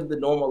get to live the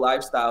normal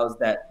lifestyles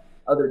that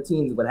other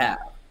teens would have.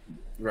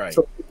 Right.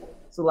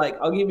 So like,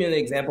 I'll give you an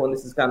example, and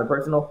this is kind of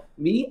personal.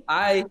 Me,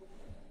 I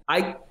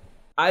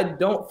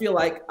don't feel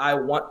like I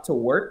want to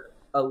work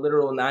a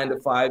literal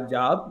 9-to-5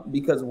 job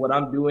because what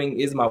I'm doing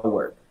is my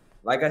work.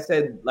 Like I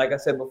said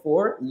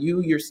before,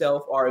 you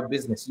yourself are a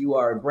business. You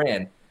are a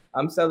brand.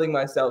 I'm selling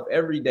myself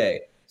every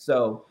day.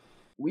 So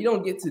we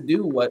don't get to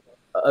do what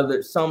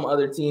some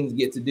other teams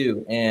get to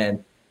do.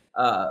 And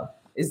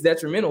it's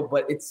detrimental,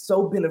 but it's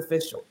so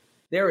beneficial.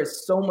 There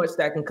is so much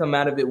that can come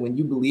out of it when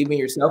you believe in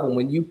yourself and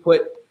when you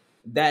put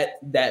that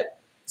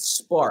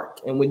spark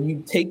and when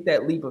you take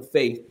that leap of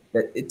faith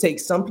that it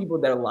takes some people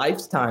their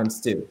lifetimes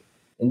to.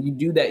 And you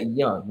do that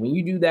young. When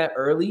you do that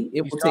early,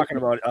 He's talking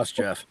about us,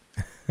 Jeff.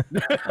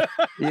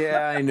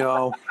 Yeah, I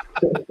know.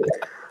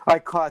 I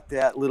caught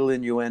that little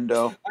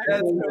innuendo.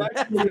 For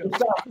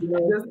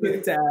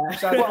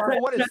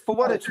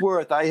what it's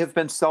worth, I have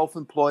been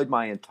self-employed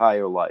my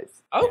entire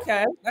life.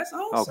 Okay, that's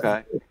awesome.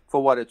 Okay,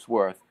 for what it's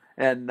worth.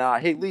 And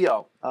hey,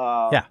 Leo,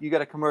 you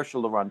got a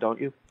commercial to run, don't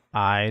you?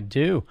 I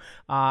do.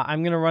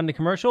 I'm going to run the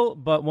commercial,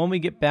 but when we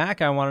get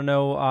back, I want to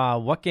know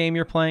what game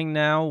you're playing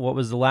now. What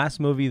was the last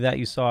movie that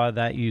you saw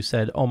that you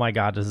said, oh my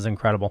God, this is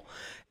incredible?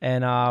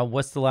 And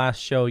what's the last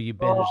show you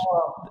binged?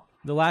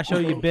 The last show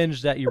you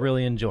binged that you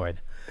really enjoyed?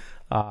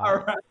 All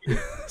right.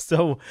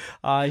 So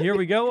here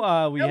we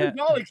go. We're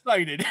all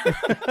excited.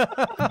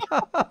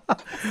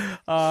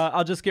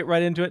 I'll just get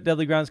right into it.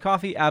 Deadly Grounds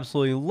Coffee.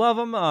 Absolutely love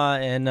them.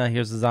 And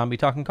here's the zombie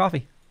talking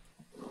coffee.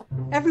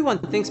 Everyone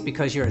thinks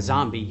because you're a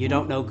zombie, you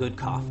don't know good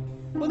coffee.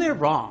 Well, they're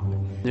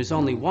wrong. There's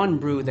only one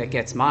brew that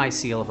gets my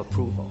seal of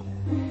approval.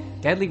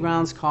 Deadly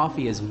Grounds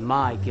Coffee is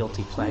my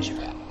guilty pleasure.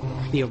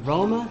 The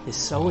aroma is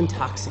so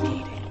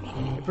intoxicating.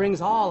 It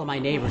brings all of my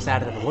neighbors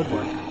out of the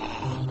woodwork.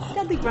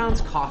 Deadly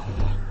Grounds Coffee.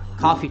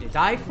 Coffee to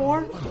die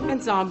for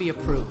and zombie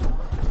approved.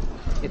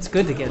 It's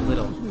good to get a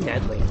little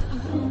deadly.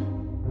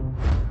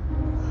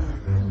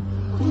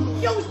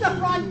 Use the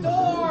front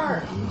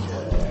door!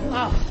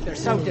 Oh, they're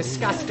so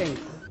disgusting.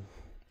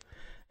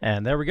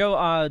 And there we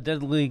go.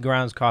 Deadly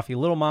Grounds Coffee,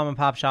 little mom and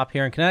pop shop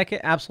here in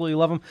Connecticut. Absolutely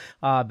love them.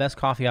 Best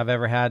coffee I've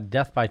ever had.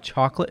 Death by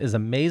Chocolate is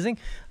amazing.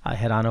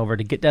 Head on over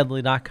to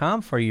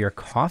getdeadly.com for your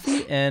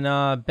coffee.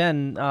 And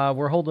Ben,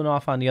 we're holding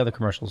off on the other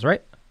commercials,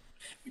 right?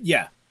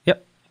 Yeah.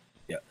 Yep.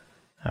 Yep.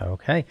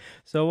 Okay.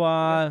 So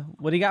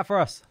what do you got for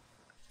us?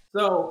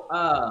 So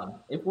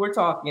if we're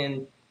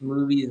talking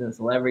movies and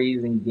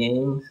celebrities and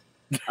games,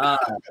 and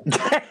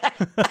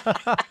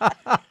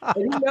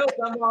he knows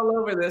I'm all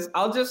over this.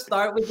 I'll just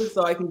start with it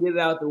so I can get it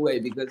out the way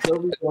because he'll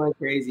be going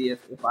crazy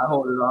if I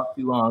hold it off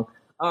too long.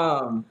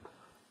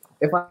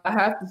 If I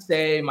have to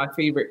say my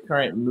favorite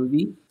current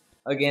movie,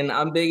 again,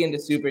 I'm big into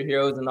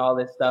superheroes and all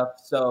this stuff.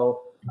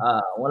 So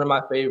one of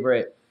my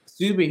favorite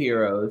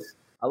superheroes,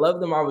 I love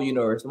the Marvel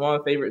Universe. One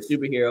of my favorite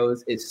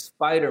superheroes is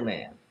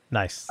Spider-Man.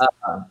 Nice.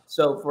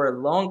 So for a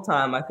long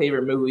time, my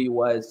favorite movie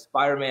was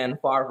Spider-Man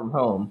Far From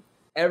Home.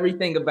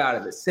 Everything about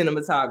it, the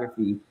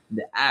cinematography,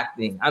 the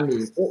acting, I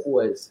mean, it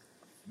was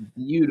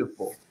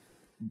beautiful.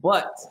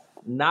 But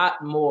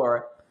not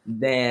more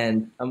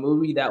than a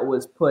movie that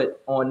was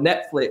put on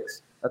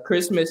Netflix, A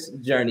Christmas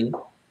Journey.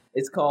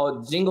 It's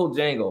called Jingle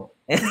Jangle.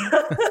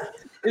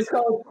 It's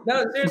called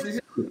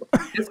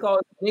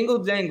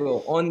Jingle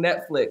Jangle on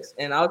Netflix.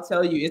 And I'll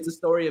tell you, it's a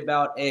story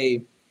about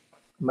a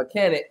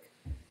mechanic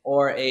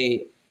or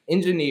a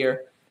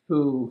engineer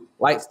who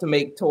likes to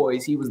make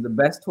toys. He was the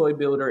best toy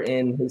builder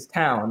in his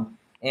town.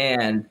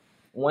 And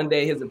one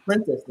day his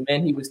apprentice, the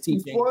man he was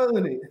teaching.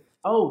 Spoiling it.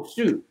 Oh,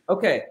 shoot.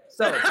 Okay.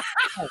 So he's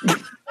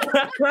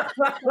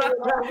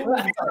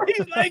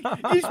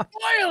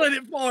spoiling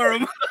it for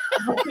him.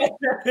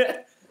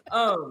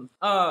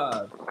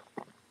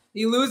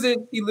 He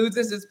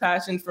loses his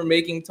passion for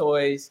making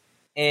toys,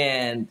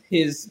 and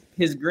his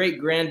great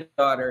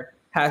granddaughter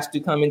has to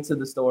come into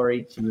the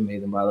story. She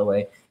made them, by the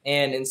way,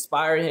 and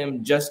inspire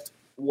him just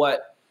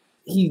what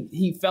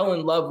he fell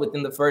in love with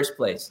in the first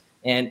place.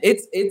 And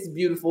it's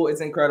beautiful.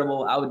 It's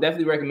incredible. I would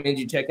definitely recommend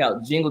you check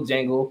out Jingle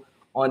Jangle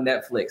on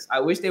Netflix. I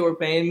wish they were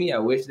paying me. I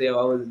wish they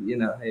always,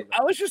 hey.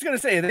 I was just going to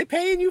say, are they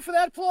paying you for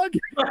that plug?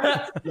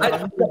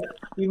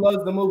 He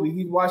loves the movie.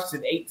 He watched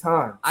it 8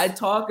 times. I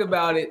talk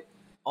about it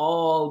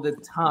all the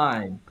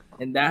time.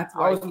 And that's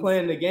why I was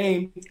playing the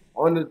game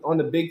on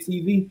the big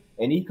TV,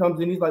 and he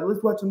comes in, he's like,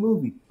 let's watch a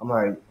movie. I'm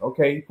like,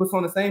 okay. He puts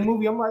on the same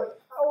movie. I'm like,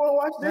 I want to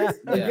watch this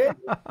again.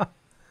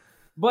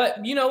 But,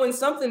 when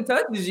something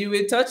touches you,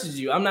 it touches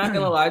you. I'm not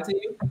going to lie to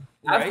you.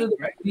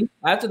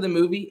 After the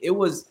movie, it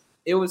was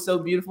so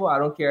beautiful. I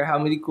don't care how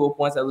many cool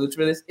points I lose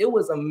for this. It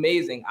was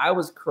amazing. I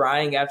was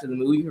crying after the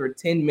movie for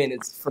 10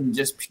 minutes from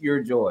just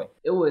pure joy.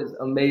 It was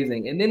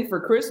amazing. And then for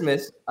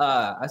Christmas,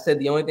 I said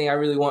the only thing I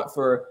really want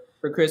for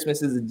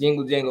Christmas is a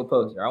Jingle Jangle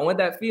poster. I want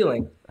that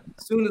feeling.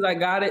 As soon as I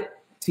got it,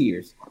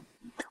 tears.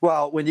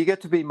 Well, when you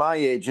get to be my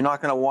age, you're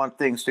not going to want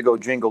things to go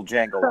jingle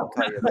jangle. I'll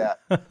tell you that.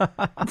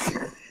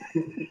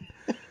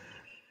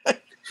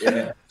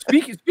 Yeah.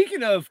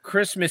 Speaking of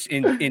Christmas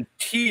in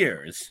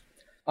tears,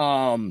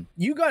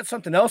 you got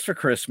something else for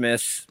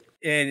Christmas,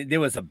 and there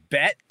was a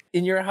bet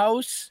in your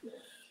house.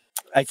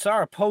 I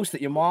saw a post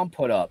that your mom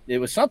put up. It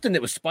was something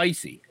that was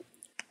spicy.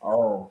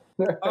 Oh.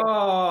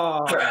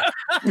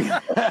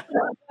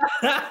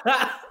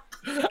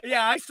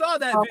 Yeah, I saw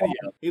that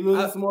video. He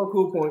loses some more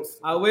cool points.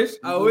 I wish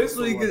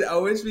we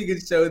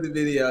could show the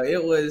video.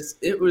 It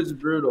was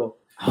brutal.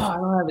 Oh, I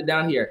don't have it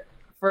down here.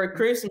 For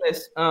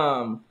Christmas,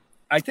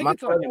 I think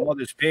it's on your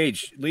mother's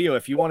page. Leo,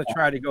 if you want to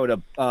try to go to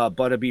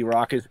Butterby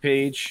Rocker's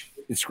page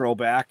and scroll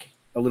back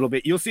a little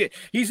bit, you'll see it.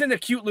 He's in a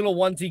cute little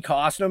onesie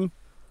costume.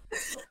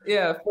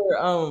 Yeah,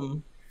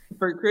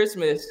 for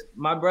Christmas,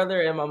 my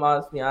brother and my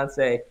mom's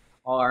fiance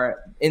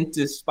are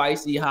into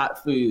spicy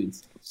hot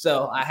foods.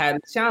 So I had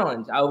a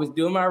challenge. I was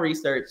doing my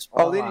research.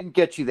 Oh, they didn't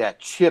get you that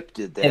chip,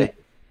 did they?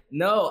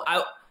 No,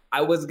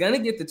 I was going to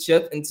get the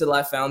chip until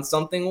I found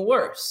something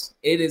worse.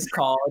 It is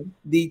called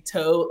the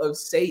Toe of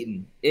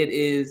Satan. It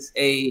is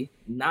a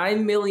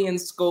 9 million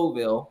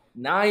Scoville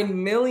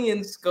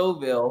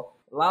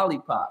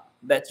lollipop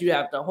that you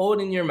have to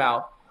hold in your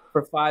mouth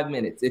for 5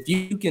 minutes. If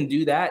you can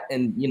do that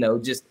and,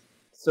 just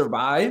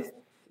survive,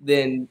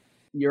 then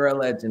you're a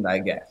legend, I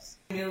guess.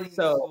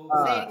 So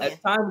as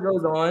time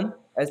goes on,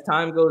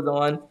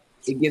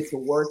 it gets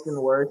worse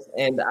and worse.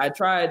 And I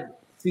tried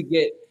to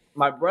get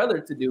my brother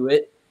to do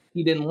it.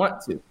 He didn't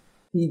want to.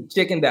 He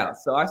chickened out.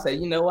 So I said,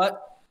 you know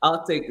what?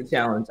 I'll take the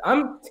challenge.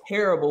 I'm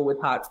terrible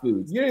with hot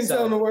foods. You didn't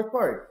tell him the worst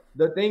part.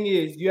 The thing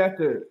is, you have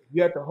to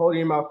hold in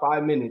your mouth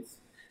 5 minutes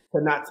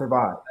to not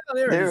survive. Oh,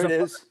 there it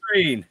is.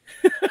 Screen.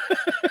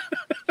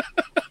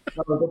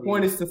 So the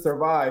point is to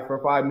survive for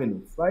 5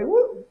 minutes. Like,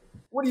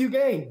 what do you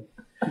gain?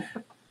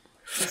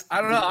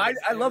 I don't know.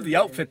 I love the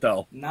outfit,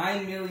 though.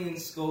 9 million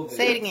Scoville.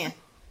 Say it again.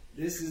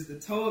 This is the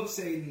Toe of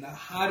Satan, the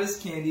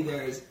hottest candy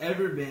there has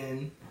ever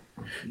been.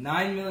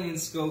 9 million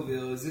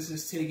Scovilles. This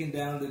has taken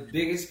down the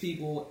biggest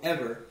people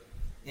ever.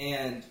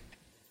 And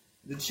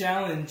The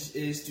challenge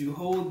is to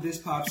hold this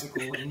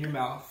popsicle in your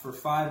mouth for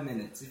 5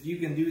 minutes. If you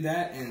can do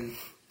that and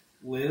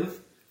live.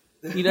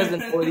 He doesn't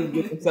know what he's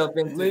getting himself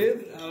into.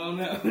 Live? I don't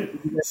know.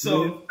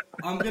 So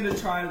I'm going to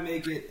try to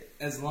make it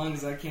as long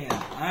as I can.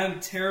 I'm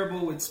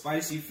terrible with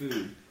spicy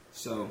food.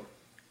 So.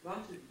 Why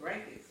don't you break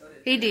it?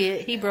 He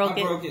did. He broke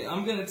it. I broke it.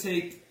 I'm going to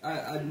take,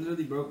 I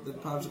literally broke the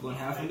popsicle in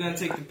half. I'm going to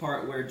take the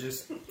part where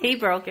he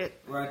broke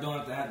it. Where I don't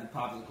have to have the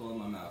popsicle in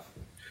my mouth.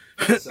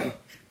 So.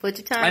 Put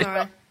your timer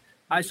on.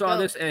 I saw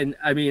this, and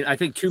I mean, I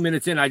think 2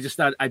 minutes in, I just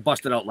thought I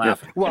busted out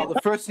laughing. Yeah. Well,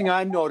 the first thing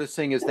I'm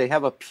noticing is they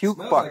have a puke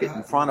bucket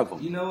in front of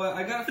them. You know what?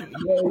 I got it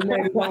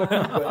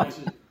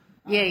from.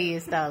 Yeah, he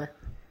is, darling.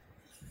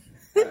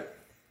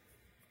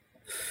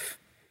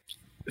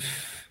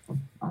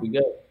 We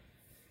go.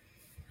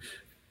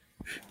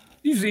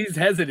 He's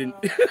hesitant.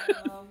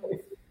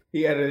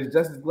 He had to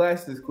adjust his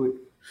glasses quick.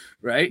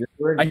 Right?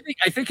 I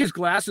think his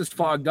glasses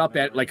fogged up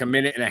at like a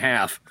minute and a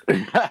half.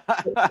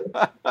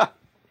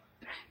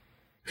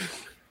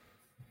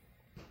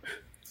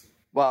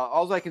 Well,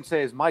 all I can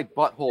say is my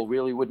butthole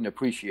really wouldn't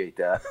appreciate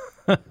that.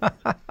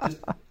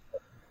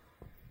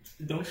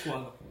 Don't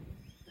swallow.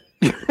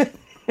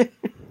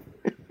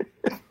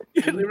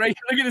 Right,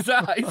 look at his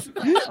eyes.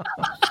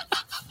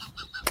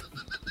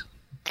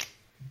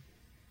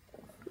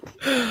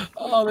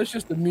 Oh, that's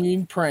just a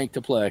mean prank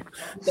to play.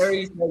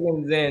 30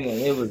 seconds in, and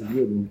it was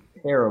getting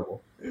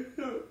terrible. That's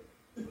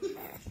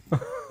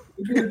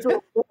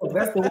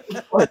the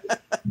worst part.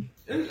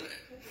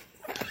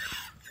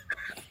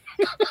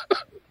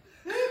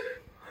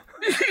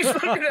 He's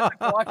looking at the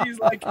clock. He's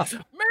like,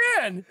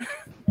 man.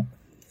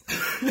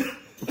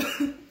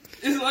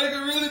 It's like a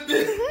really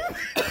big.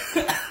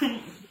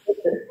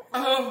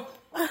 Oh.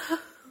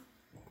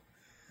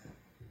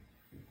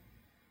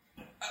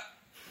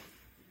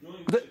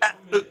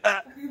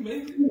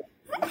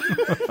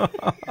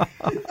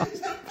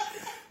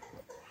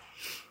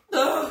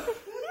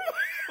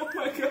 Oh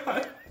my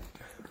god.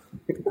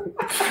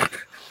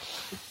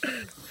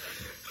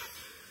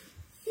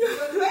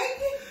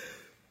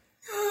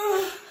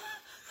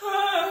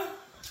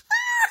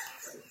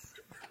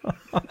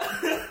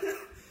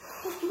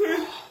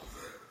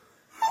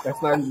 That's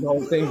not even the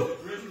whole thing.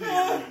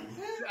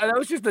 That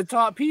was just the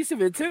top piece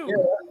of it, too.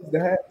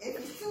 Yeah, If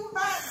it's too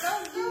hot,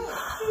 don't do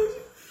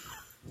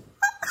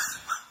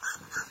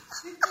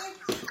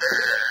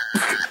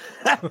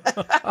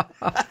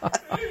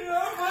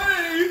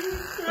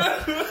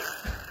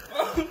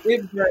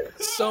it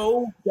hurts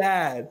so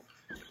bad.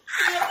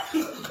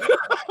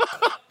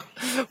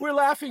 We're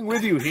laughing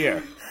with you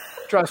here.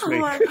 Trust me. Oh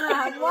my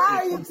God! Why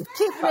are you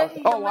keeping it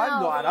in your Oh,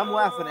 I'm not. I'm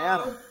laughing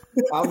at him.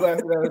 I'm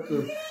laughing at it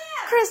too.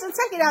 Kristen,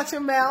 take it out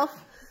your mouth.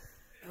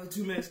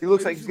 2 minutes. He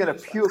looks like he's gonna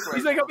puke.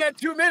 He's like, I'm at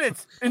 2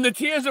 minutes, and the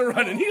tears are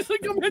running. He's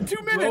like, I'm at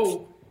 2 minutes.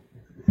 Whoa.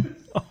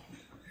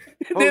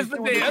 There's he's the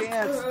doing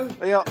dance.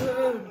 Yeah.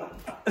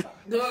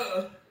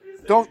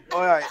 Don't.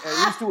 All right.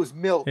 At least it was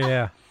milk.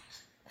 Yeah.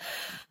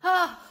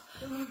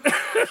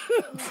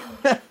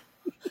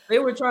 They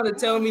were trying to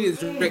tell me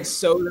to drink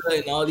soda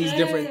and all these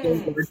different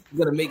things that are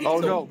gonna make it. Oh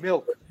so no,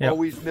 milk. Yep.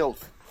 Always milk.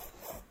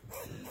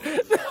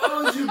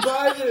 How would you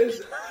buy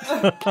this?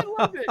 I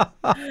love it.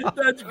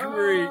 That's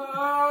great.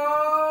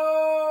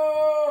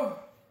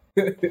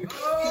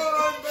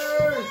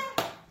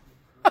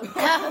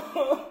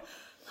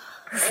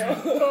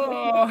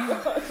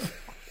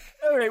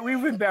 All right,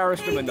 we've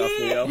embarrassed him enough,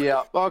 Leo.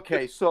 Yeah.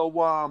 Okay. So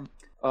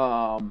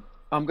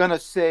I'm gonna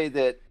say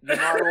that you're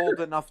not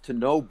old enough to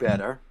know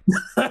better.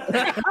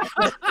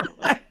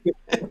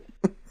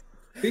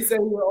 He said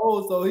we were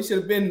old, so he should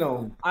have been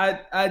known.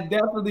 I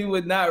definitely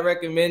would not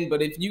recommend,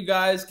 but if you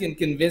guys can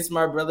convince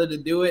my brother to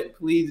do it,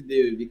 please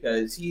do,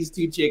 because he's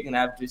too chicken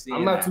after seeing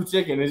I'm not that. too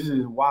chicken. It's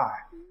just why.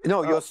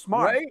 No, you're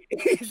smart. Right?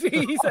 He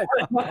said,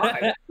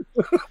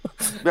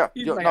 Yeah.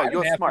 He's You're, like, no, I didn't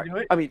you're have to smart. do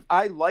it. I mean,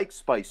 I like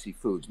spicy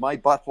foods. My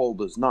butthole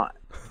does not.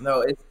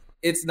 No,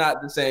 it's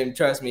not the same.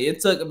 Trust me. It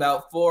took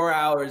about 4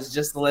 hours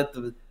just to let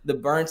the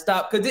burn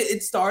stop, because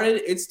it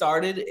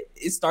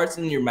starts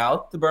in your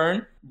mouth to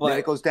burn, but Then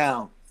it goes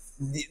down.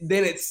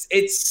 then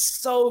it's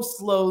so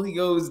slowly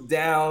goes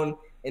down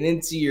and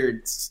into your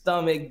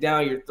stomach,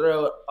 down your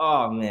throat.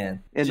 Oh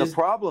man! And the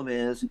problem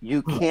is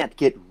you can't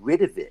get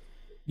rid of it.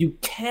 You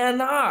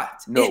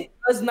cannot. No. It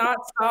does not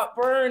stop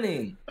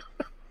burning.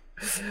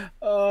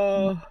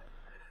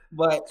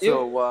 But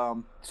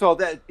so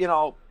that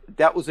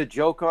that was a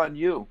joke on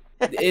you.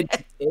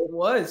 it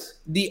was.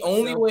 The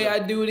only way I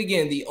do it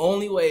again, the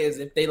only way is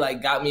if they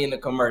got me in a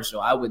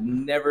commercial. I would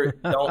never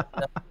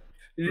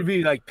It'd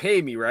be like,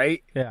 pay me,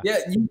 right? Yeah. Yeah,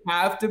 you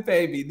have to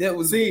pay me. That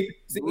was See,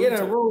 in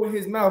a roll in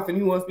his mouth, and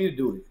he wants me to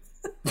do it.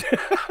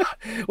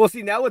 Well,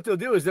 see, now what they'll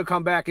do is they'll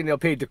come back and they'll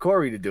pay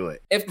Corey to do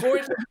it. If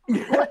Corey, There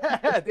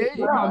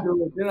you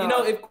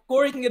go. if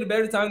Corey can get a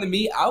better time than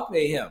me, I'll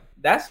pay him.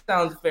 That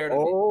sounds fair to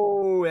me.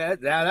 Oh,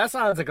 that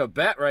sounds like a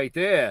bet right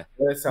there.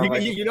 That sounds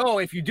like You know,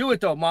 if you do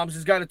it, though, Mom's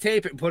has got to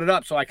tape it and put it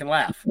up so I can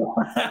laugh.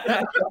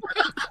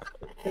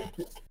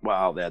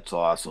 Wow, that's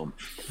awesome.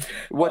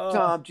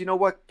 What do you know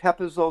what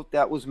peppers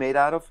that was made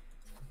out of?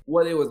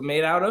 What it was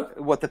made out of?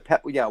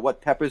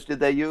 What peppers did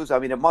they use? I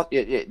mean,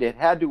 it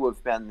had to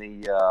have been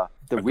the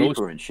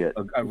Reaper and shit.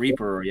 A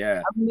Reaper,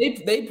 yeah. I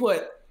mean, they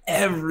put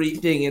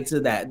everything into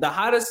that. The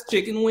hottest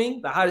chicken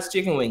wing,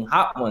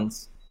 hot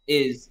ones,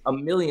 is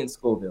 1 million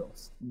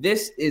Scovilles.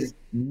 This is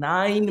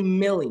 9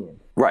 million.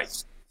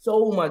 Right.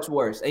 So much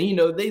worse. And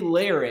they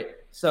layer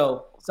it.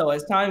 So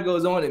as time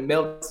goes on, it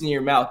melts in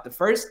your mouth.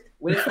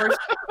 When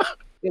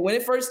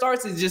it first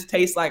starts, it just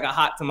tastes like a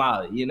hot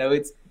tamale.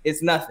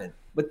 It's nothing.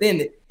 But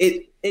then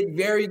it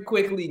very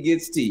quickly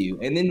gets to you.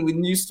 And then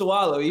when you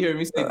swallow, you hear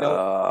me say, don't.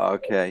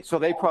 Okay. So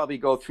they probably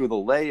go through the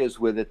layers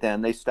with it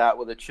then. They start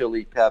with a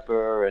chili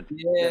pepper, and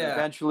then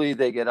eventually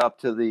they get up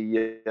to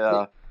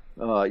the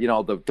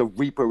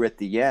Reaper at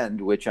the end,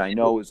 which I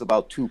know is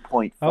about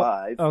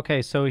 2.5.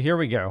 Okay, so here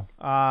we go.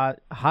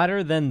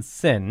 Hotter than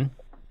sin.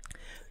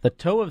 The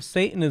toe of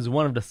Satan is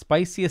one of the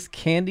spiciest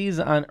candies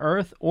on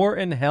earth or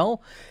in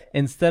hell.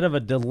 Instead of a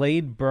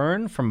delayed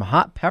burn from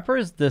hot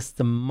peppers, this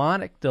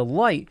demonic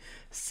delight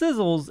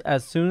sizzles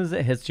as soon as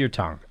it hits your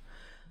tongue.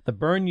 The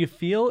burn you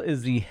feel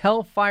is the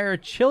Hellfire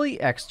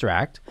Chili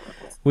Extract,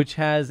 which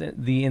has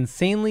the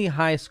insanely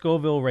high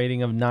Scoville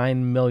rating of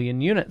 9 million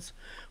units.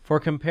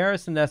 For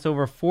comparison, that's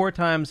over 4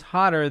 times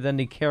hotter than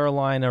the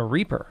Carolina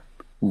Reaper.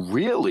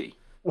 Really?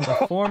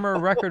 The former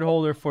record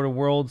holder for the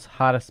world's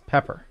hottest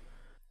pepper.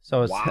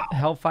 So it's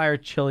Hellfire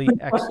Chili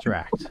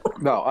Extract.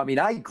 No, I mean,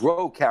 I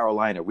grow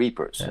Carolina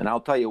Reapers, and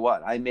I'll tell you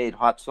what, I made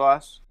hot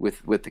sauce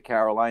with the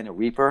Carolina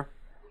Reaper,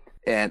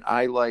 and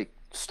I like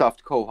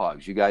stuffed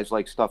quahogs. You guys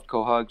like stuffed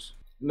quahogs?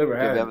 Never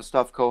had. You ever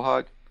stuffed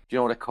quahog? Do you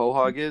know what a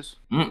quahog is?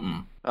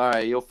 Mm-mm. All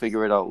right, you'll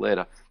figure it out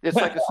later. It's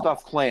like a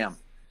stuffed clam.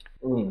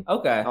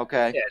 Okay.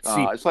 Okay?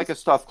 Yeah, it's like a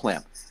stuffed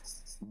clam.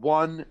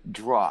 1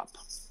 drop,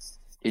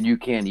 and you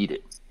can't eat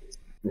it.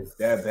 It's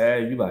that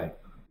bad? You like?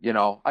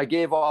 I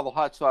gave all the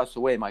hot sauce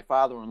away. My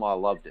father-in-law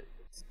loved it.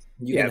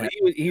 But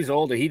he's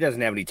older. He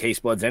doesn't have any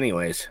taste buds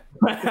anyways.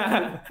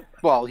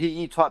 Well, he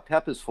eats hot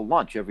peppers for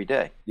lunch every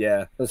day.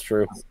 Yeah, that's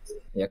true.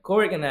 Yeah,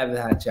 Corey can have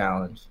that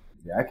challenge.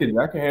 Yeah, I can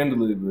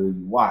handle it, but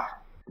why?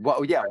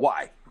 Well, yeah,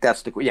 why?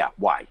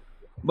 Why?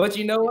 But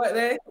you know what,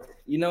 Nick?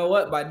 You know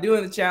what? By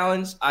doing the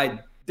challenge, I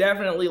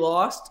definitely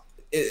lost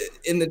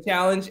in the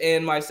challenge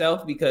and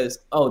myself because,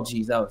 oh,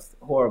 geez, that was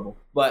horrible.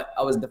 But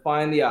I was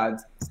defying the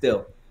odds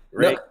still.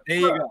 Right. There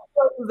you go.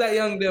 What was that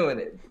young doing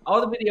it? All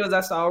the videos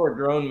I saw were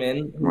grown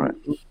men. Right.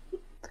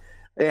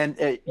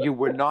 And you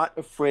were not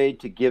afraid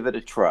to give it a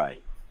try.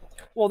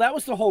 Well, that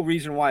was the whole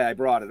reason why I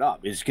brought it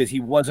up, is because he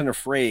wasn't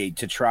afraid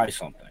to try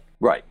something.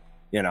 Right.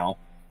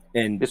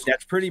 And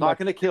that's pretty much not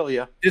going to kill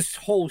you. This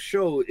whole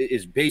show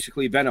is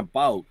basically been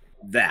about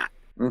that.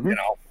 Mm-hmm.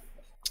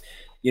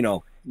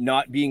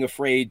 Not being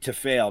afraid to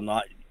fail,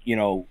 not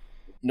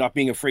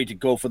being afraid to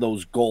go for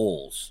those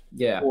goals,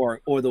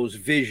 or those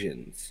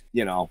visions.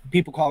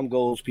 People call them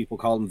goals, people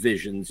call them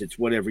visions. It's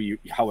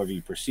however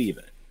you perceive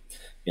it,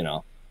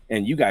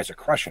 And you guys are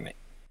crushing it.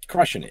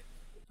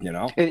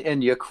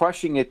 And you're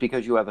crushing it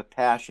because you have a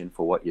passion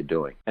for what you're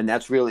doing, and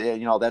that's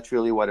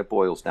really what it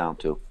boils down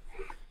to.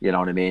 You know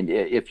what I mean?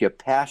 If you're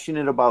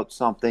passionate about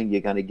something,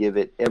 you're going to give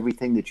it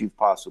everything that you've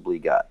possibly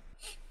got.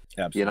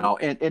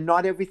 Absolutely. And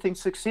not everything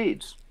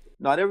succeeds.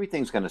 Not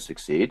everything's going to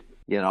succeed.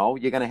 You're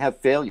going to have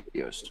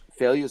failures.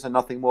 Failures are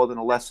nothing more than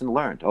a lesson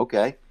learned.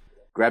 Okay,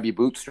 grab your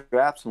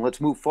bootstraps and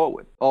let's move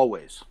forward.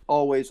 Always,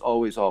 always,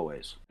 always,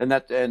 always. And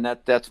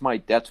that's my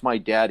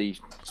daddy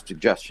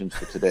suggestions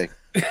for today.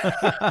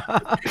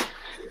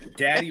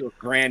 Daddy or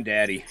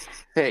granddaddy?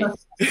 Hey,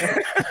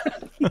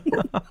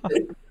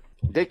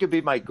 they could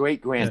be my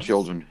great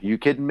grandchildren. You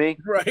kidding me?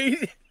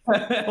 Right.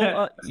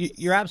 Well,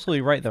 you're absolutely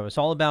right, though. It's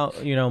all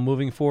about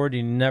moving forward.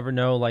 You never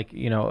know,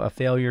 a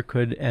failure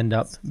could end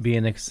up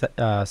being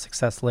a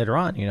success later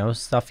on.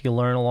 Stuff you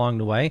learn along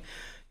the way.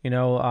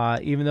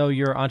 Even though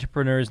you're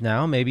entrepreneurs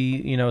now,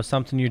 maybe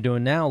something you're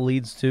doing now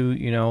leads to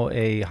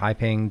a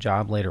high-paying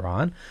job later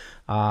on,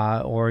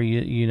 or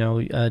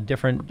a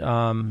different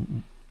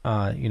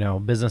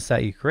business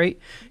that you create.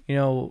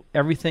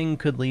 Everything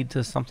could lead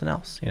to something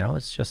else.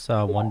 It's just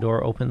one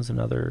door opens,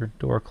 another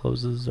door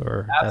closes,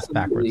 or that's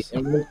backwards.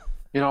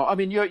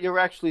 You're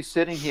actually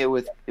sitting here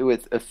with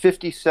a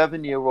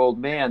 57-year-old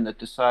man that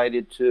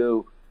decided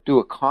to do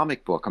a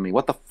comic book. I mean,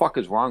 what the fuck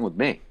is wrong with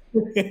me?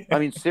 I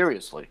mean,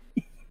 seriously.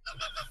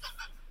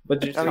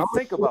 But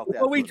think about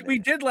that. Well, we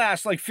did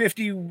last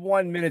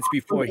 51 minutes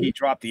before he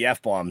dropped the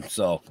F-bomb,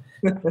 so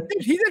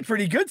he did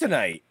pretty good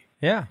tonight.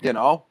 Yeah.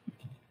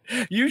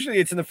 Usually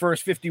it's in the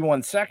first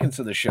 51 seconds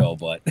of the show,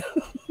 but...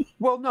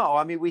 Well, no,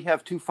 I mean, we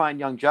have 2 fine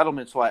young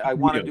gentlemen, so I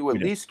want to at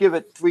least give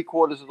it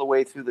 3/4 of the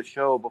way through the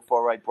show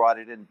before I brought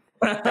it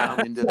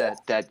down into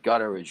that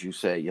gutter, as you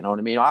say, you know what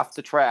I mean? Off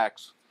the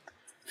tracks.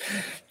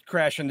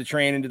 Crashing the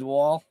train into the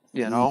wall.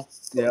 Yeah.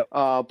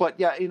 But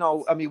yeah,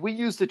 we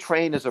use the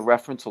train as a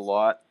reference a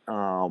lot.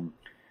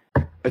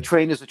 A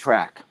train is a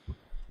track.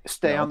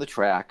 Stay on the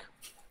track.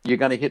 You're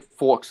going to hit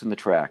forks in the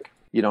track.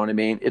 You know what I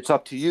mean? It's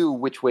up to you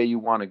which way you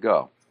want to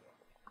go.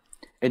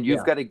 And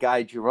you've got to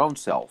guide your own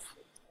self.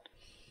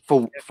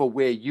 for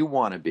where you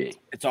want to be.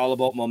 It's all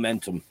about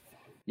momentum.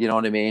 You know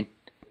what I mean?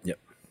 Yep.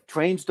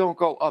 Trains don't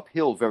go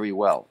uphill very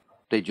well.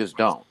 They just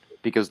don't,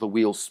 because the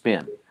wheels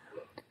spin.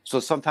 So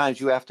sometimes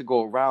you have to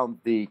go around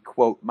the,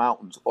 quote,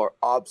 mountains or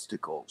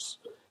obstacles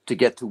to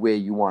get to where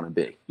you want to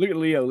be. Look at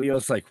Leo.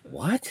 Leo's like,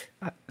 what?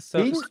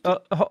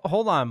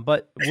 Hold on,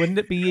 but wouldn't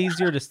it be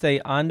easier to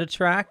stay on the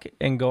track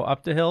and go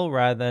up the hill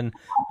rather than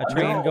a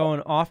train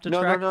going off the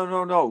track?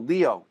 No,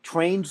 Leo,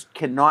 trains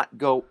cannot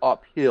go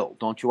uphill.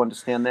 Don't you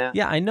understand that?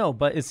 Yeah, I know,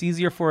 but it's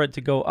easier for it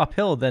to go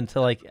uphill than to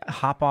like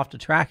hop off the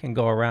track and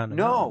go around.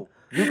 No,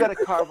 you got to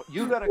carve.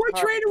 What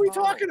train are we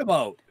talking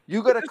about?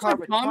 You got to carve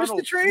a Thomas tunnel.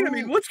 the train. I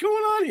mean, what's going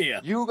on here?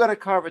 You got to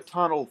carve a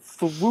tunnel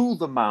through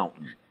the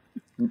mountain,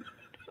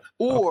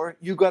 or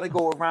you got to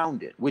go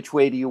around it. Which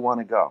way do you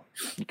want to go?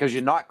 Because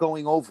you're not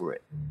going over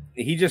it.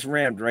 He just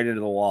rammed right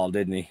into the wall,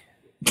 didn't he?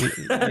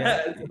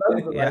 Yeah,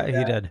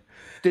 he did.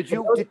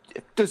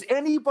 Does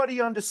anybody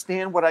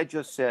understand what I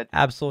just said?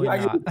 Absolutely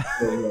not.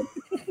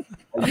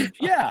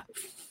 Yeah.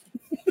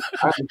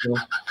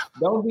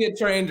 Don't be a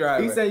train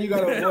driver. He said you got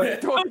to avoid.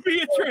 Don't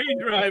be a train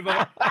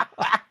driver.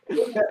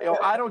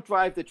 I don't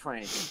drive the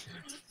train.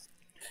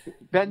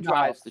 Ben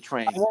drives the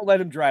train. I won't let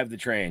him drive the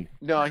train.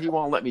 No, he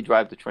won't let me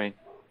drive the train.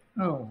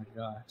 Oh my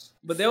gosh!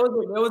 But there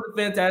was a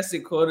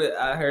fantastic quote that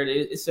I heard.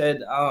 It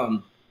said,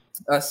 "A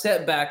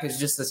setback is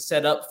just a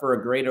setup for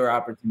a greater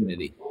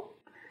opportunity."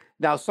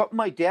 Now, something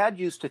my dad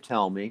used to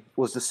tell me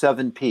was the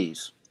 7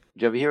 Ps.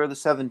 Did you ever hear of the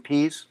 7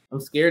 Ps?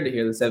 I'm scared to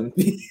hear the 7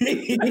 Ps.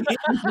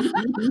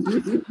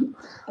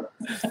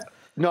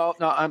 No,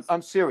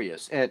 I'm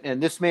serious,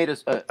 and this made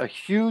a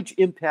huge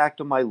impact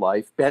on my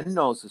life. Ben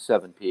knows the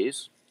 7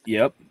 Ps.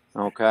 Yep.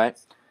 Okay.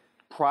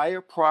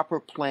 Prior proper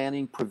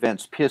planning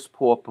prevents piss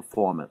poor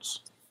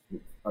performance.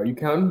 Are you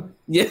counting?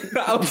 Yeah.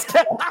 I was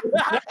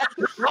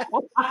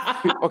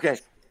Okay.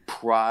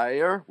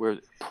 Prior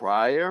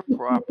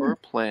proper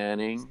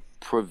planning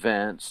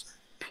prevents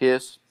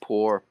piss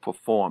poor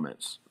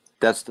performance.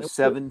 That's the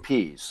 7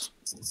 Ps.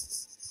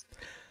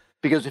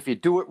 Because if you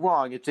do it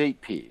wrong, it's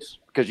 8 Ps.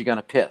 Because you're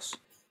gonna piss.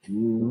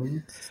 Mm-hmm.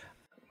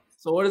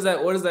 So what does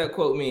that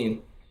quote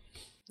mean?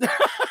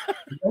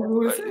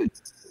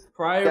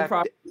 Prior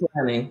proper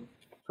planning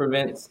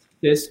prevents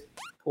piss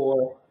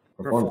poor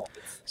performance.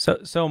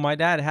 So my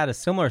dad had a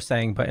similar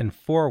saying, but in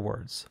 4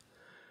 words.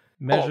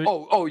 Measure.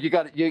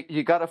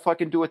 You got to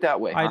fucking do it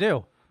that way. I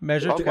do.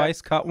 Measure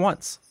twice, cut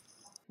once.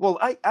 Well,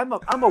 I'm a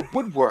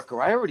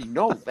woodworker. I already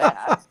know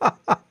that.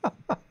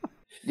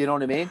 You know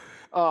what I mean?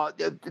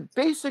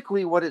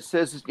 Basically, what it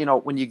says is,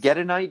 when you get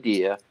an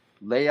idea,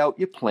 lay out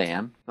your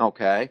plan,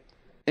 okay,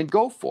 and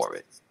go for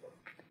it.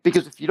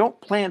 Because if you don't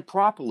plan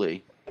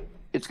properly,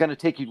 it's going to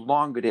take you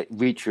longer to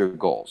reach your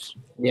goals.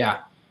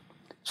 Yeah.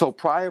 So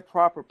prior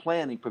proper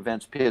planning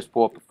prevents piss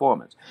poor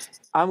performance.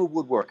 I'm a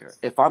woodworker.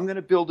 If I'm going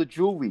to build a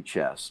jewelry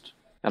chest,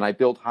 and I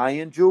build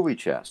high-end jewelry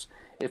chests,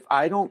 if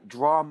I don't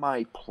draw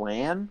my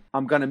plan,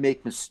 I'm going to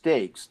make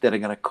mistakes that are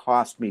going to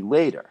cost me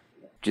later.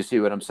 Do you see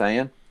what I'm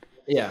saying?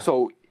 Yeah.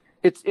 So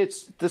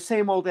it's the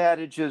same old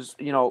adage as,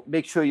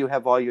 make sure you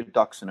have all your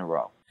ducks in a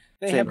row.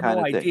 They Same have no kind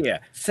of thing.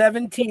 idea.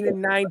 17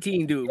 and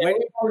 19, dude. Yeah,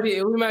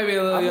 we might be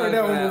a little. I've heard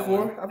that one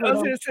before. I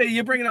was going to say,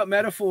 you're bringing up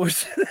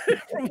metaphors.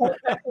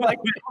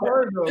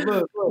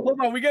 Hold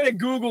on, we got to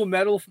Google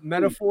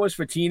metaphors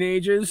for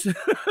teenagers.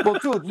 Well,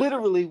 dude,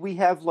 literally, we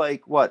have a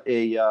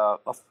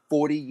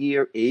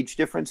 40-year age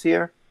difference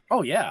here.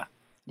 Oh, yeah.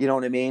 You know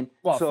what I mean?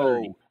 Well,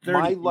 so 30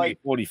 my life,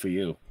 40 for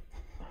you.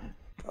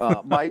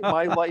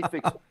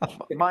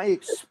 my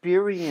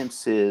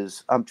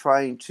experiences, I'm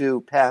trying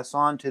to pass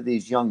on to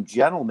these young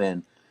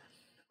gentlemen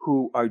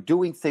who are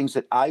doing things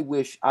that I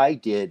wish I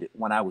did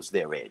when I was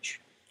their age.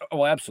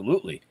 Oh,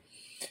 absolutely.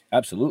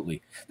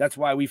 Absolutely. That's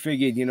why we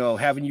figured,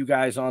 having you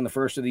guys on the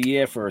first of the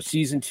year for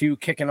season 2,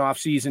 kicking off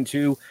season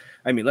 2.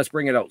 I mean, let's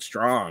bring it out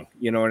strong.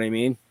 You know what I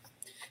mean?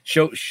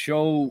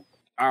 Show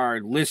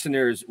our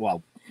listeners,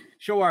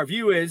 show our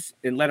viewers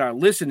and let our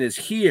listeners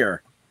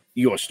hear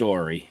your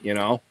story,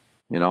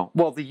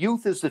 Well, the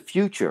youth is the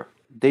future.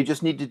 They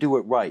just need to do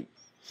it right.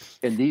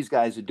 And these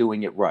guys are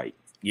doing it right.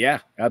 Yeah,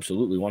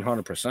 absolutely.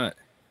 100%.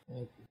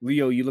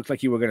 Leo, you look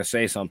like you were going to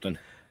say something.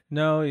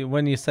 No,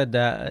 when you said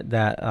that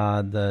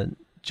the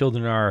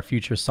Children Are Our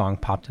Future song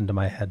popped into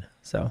my head.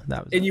 So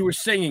that was. And you were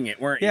singing it,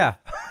 weren't you? Yeah.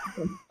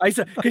 I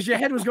said, because your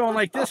head was going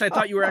like this. I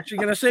thought you were actually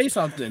going to say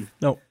something.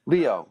 No.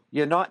 Leo,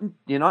 you're not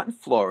in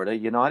Florida.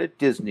 You're not at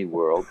Disney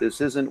World.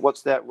 This isn't,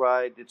 what's that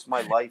ride? It's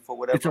My Life or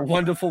whatever. It's a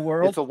Wonderful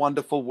World. It's a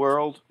Wonderful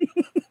World.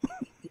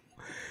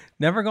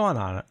 Never gone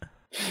on it.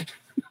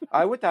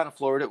 I went down to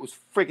Florida. It was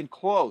friggin'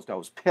 closed. I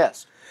was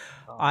pissed.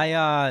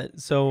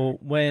 So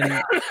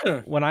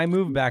when I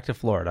moved back to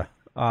Florida,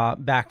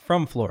 back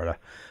from Florida,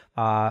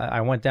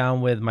 I went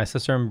down with my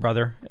sister and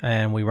brother,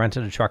 and we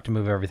rented a truck to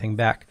move everything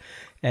back.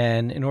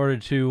 And in order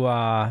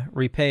to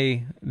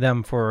repay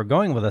them for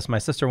going with us, my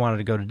sister wanted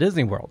to go to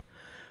Disney World.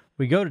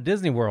 We go to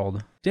Disney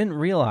World, didn't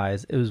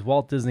realize it was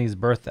Walt Disney's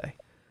birthday.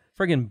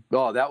 Friggin'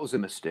 Oh, that was a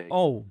mistake.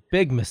 Oh,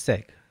 big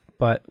mistake.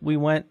 but we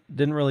went.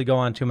 Didn't really go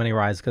on too many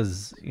rides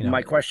because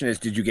My question is,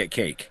 did you get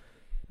cake?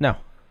 No.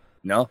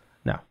 No.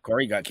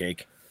 Corey got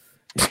cake.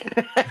 He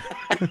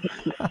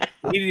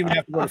didn't even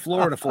have to go to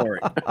Florida for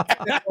it.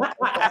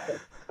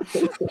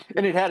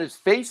 And it had his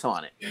face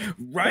on it.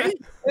 Right?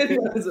 Yeah.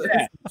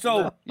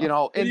 So, and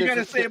what do you got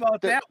to say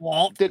about that,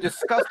 Walt? The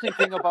disgusting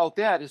thing about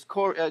that is,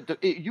 Corey,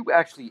 you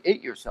actually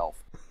ate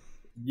yourself.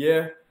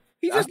 Yeah.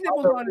 He just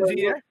nibbled on his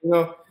ear.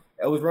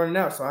 I was running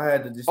out, so I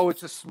had to just. Oh,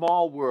 it's a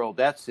small world.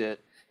 That's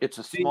it. It's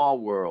a small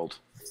world.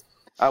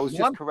 I was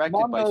just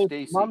corrected by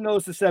Stacy. Mom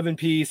knows the 7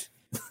 Ps.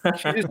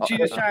 She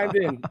just chimed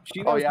in.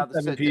 She knows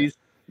the 7 Ps.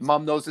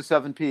 Mom knows the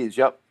 7 Ps.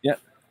 Yep.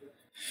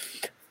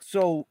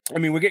 So, I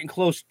mean, we're getting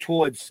close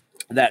towards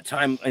that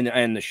time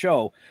in the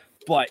show,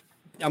 but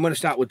I'm going to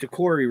start with the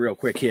Corey real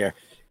quick here.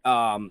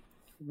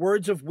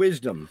 Words of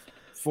wisdom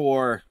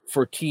for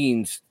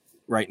teens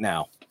right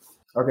now.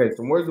 Okay,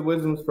 some words of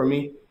wisdom for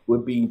me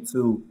would be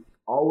to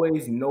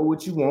always know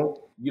what you want.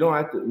 You don't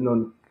have to.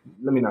 No,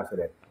 let me not say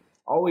that.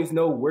 Always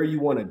know where you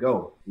want to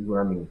go. Is what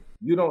I mean.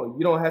 You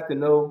don't have to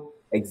know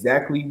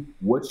exactly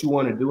what you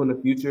want to do in the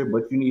future,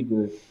 but you need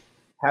to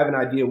have an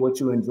idea of what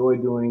you enjoy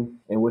doing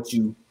and what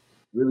you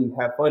really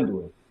have fun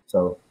doing.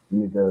 So you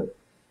need to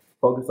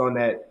focus on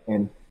that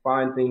and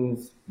find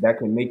things that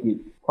can make it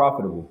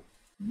profitable.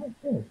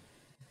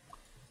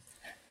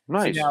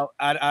 Nice. So now,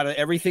 out of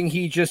everything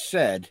he just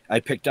said, I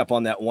picked up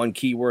on that one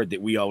key word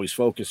that we always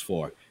focus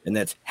for, and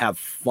that's have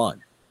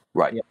fun.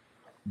 Right.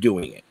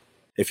 Doing it.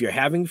 If you're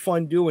having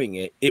fun doing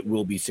it, it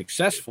will be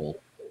successful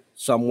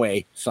some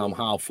way,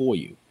 somehow for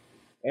you.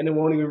 And it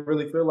won't even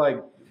really feel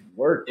like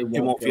work. It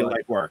won't feel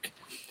like work.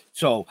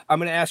 So I'm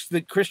going to ask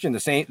the Christian the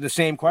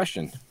same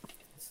question.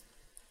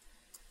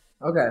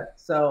 Okay,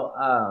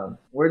 so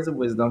words of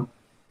wisdom.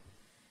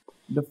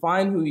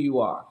 Define who you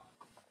are.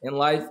 In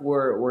life,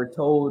 we're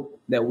told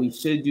that we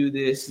should do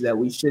this, that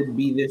we should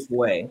be this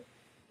way.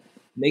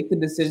 Make the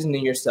decision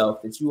in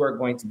yourself that you are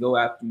going to go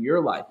after your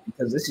life,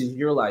 because this is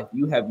your life.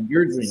 You have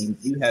your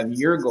dreams. You have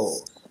your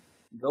goals.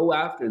 Go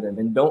after them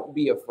and don't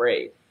be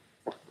afraid.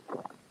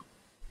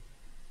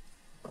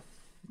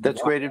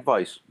 That's great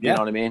advice. You know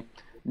what I mean?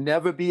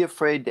 Never be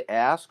afraid to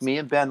ask. Me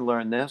and Ben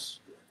learned this.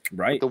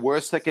 Right. The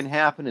worst that can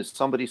happen is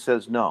somebody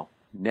says no.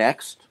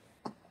 Next.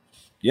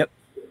 Yep.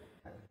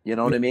 You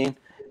know what I mean?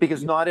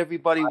 Because not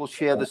everybody will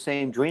share the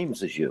same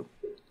dreams as you.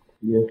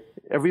 Yeah.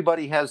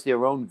 Everybody has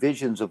their own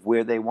visions of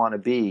where they want to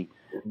be.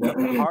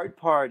 The hard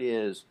part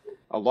is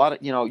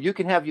you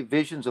can have your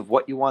visions of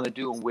what you want to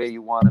do and where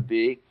you want to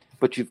be,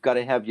 but you've got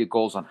to have your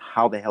goals on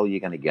how the hell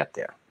you're going to get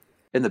there.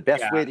 And the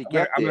best way to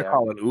get I'm there. going to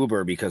call an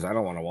Uber because I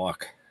don't want to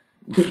walk.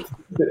 The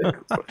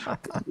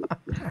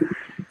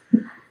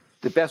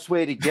best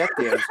way to get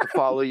there is to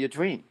follow your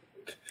dream.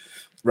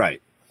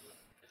 Right.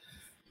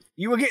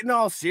 You were getting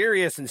all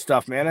serious and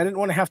stuff, man. I didn't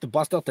want to have to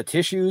bust out the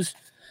tissues.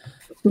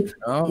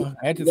 Oh,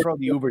 I had to throw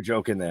the Uber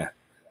joke in there.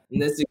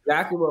 And that's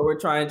exactly what we're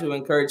trying to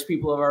encourage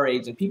people of our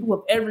age and people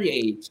of every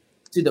age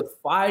to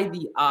defy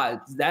the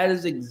odds. That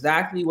is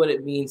exactly what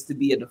it means to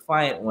be a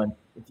defiant one.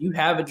 If you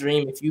have a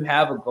dream, if you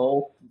have a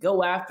goal,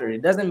 go after it.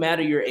 It doesn't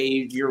matter your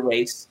age, your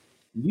race.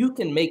 You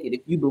can make it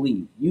if you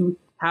believe. You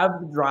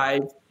have the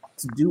drive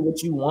to do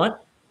what you want.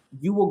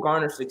 You will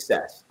garner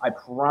success. I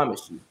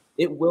promise you.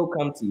 It will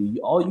come to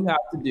you. All you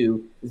have to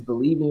do is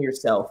believe in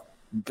yourself,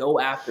 go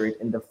after it,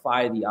 and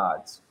defy the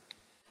odds.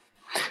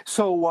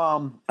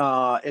 So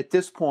at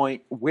this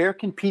point, where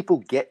can people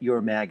get your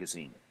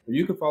magazine?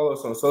 You can follow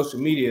us on social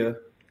media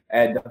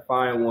at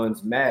Defiant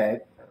Ones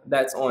Mag.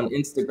 That's on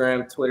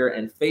Instagram, Twitter,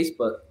 and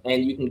Facebook.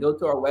 And you can go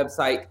to our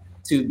website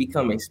to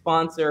become a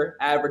sponsor,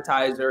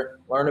 advertiser,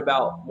 learn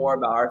more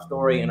about our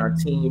story and our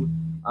team.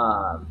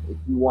 If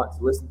you want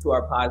to listen to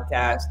our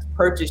podcast,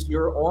 purchase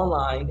your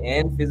online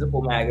and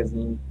physical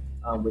magazine,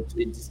 which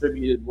is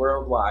distributed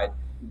worldwide.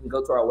 You can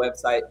go to our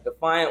website,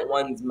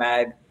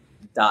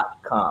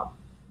 defiantonesmag.com.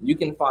 You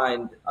can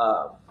find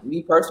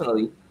me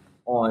personally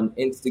on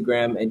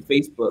Instagram and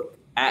Facebook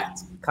at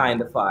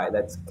Kindafy.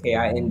 That's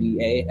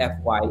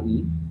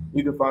KINDAFYE.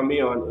 You can find me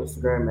on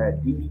Instagram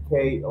at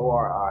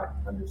DBKORI_.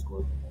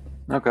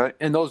 Okay.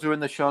 And those are in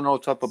the show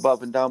notes up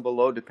above and down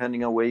below,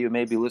 depending on where you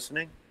may be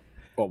listening.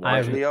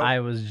 I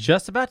was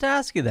just about to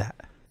ask you that.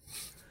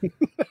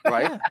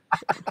 Right?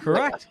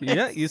 Correct.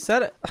 Yeah, you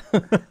said it.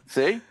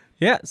 See?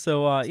 Yeah,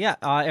 so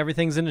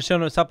everything's in the show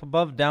notes up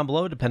above, down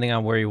below, depending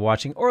on where you're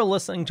watching or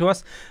listening to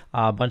us.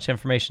 A bunch of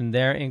information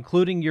there,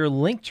 including your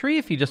link tree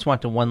if you just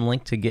want one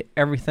link to get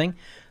everything.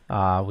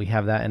 We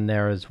have that in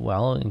there as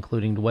well,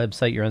 including the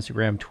website, your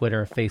Instagram,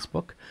 Twitter,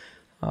 Facebook,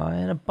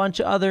 and a bunch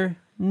of other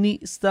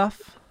neat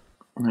stuff.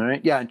 All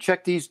right. Yeah, and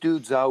check these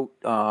dudes out.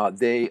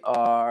 They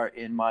are,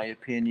 in my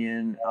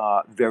opinion,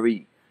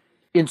 very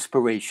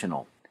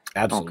inspirational.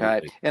 Absolutely.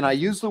 Okay. And I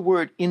use the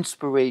word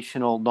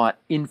inspirational, not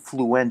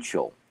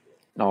influential.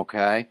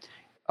 Okay.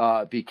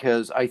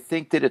 Because I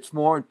think that it's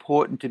more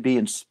important to be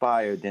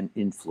inspired than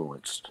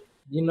influenced.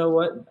 You know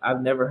what?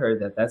 I've never heard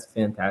that. That's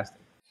fantastic.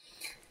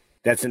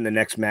 That's in the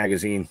next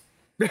magazine.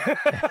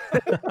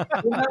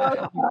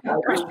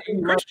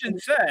 Christian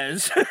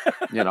says.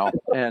 You know,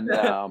 and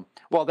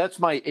well, that's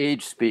my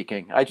age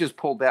speaking. I just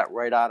pulled that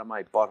right out of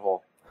my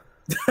butthole.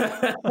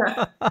 There's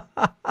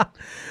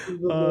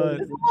a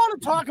lot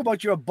of talk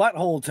about your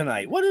butthole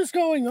tonight. What is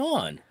going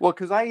on? Well,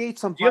 because I ate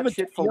some hot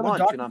shit for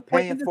lunch, and I'm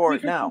paying for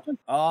it now.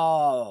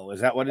 Oh,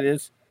 is that what it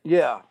is?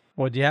 Yeah.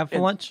 What do you have for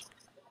lunch?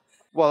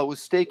 Well, it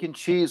was steak and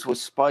cheese with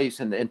spice,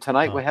 and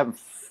tonight we're having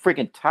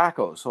friggin'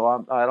 tacos,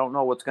 so I don't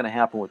know what's going to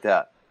happen with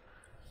that.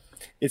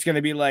 It's going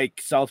to be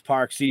like South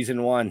Park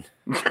season 1.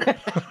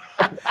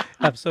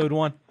 Episode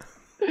 1.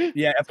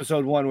 Yeah,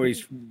 episode 1 where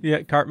he's...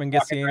 Yeah, Cartman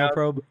gets the anal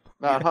probe.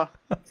 Uh-huh.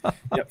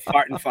 Yep,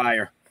 fart and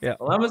fire. Yeah.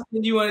 Well, I'm going to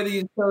send you one of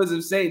these toes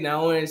of Satan. I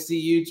want to see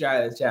you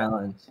try the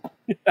challenge.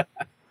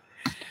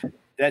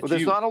 Well,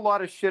 there's not a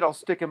lot of shit I'll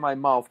stick in my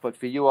mouth, but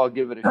for you, I'll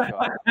give it a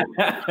shot.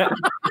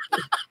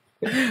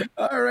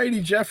 All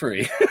righty,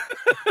 Jeffrey.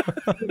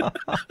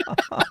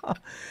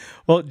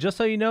 Well, just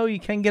so you know, you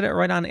can get it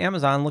right on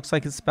Amazon. Looks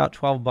like it's about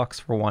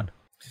 $12 for one.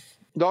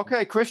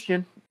 Okay,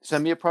 Christian,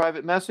 send me a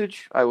private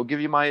message. I will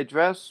give you my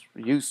address.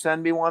 You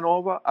send me one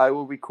over. I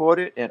will record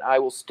it, and I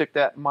will stick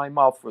that in my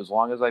mouth for as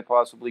long as I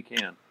possibly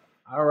can.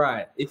 All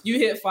right. If you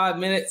hit 5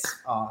 minutes,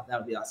 that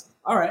would be awesome.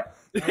 All right.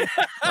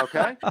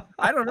 Okay.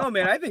 I don't know,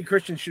 man. I think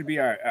Christian should be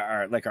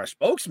our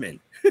spokesman.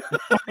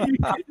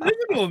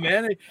 No,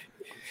 man.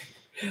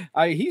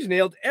 He's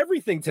nailed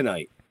everything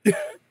tonight.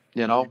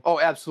 You know? Oh,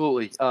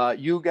 absolutely.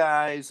 You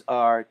guys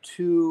are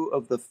two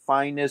of the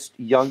finest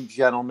young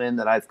gentlemen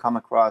that I've come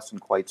across in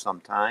quite some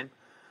time.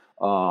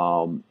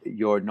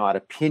 You're not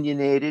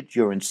opinionated.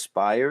 You're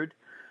inspired.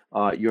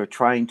 You're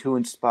trying to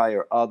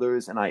inspire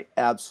others, and I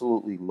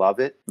absolutely love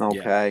it.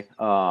 Okay.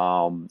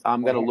 Yeah.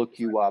 I'm going to look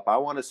you up. I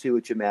want to see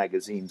what your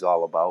magazine's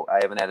all about. I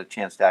haven't had a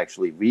chance to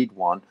actually read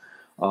one,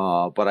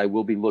 but I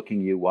will be looking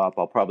you up.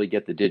 I'll probably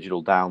get the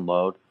digital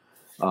download.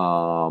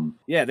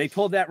 Yeah, they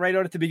pulled that right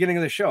out at the beginning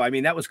of the show. I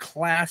mean, that was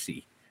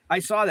classy. I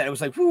saw that. It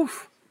was like, whew.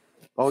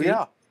 Oh,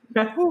 yeah.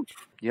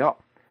 Yeah.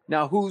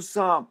 Now, who's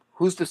the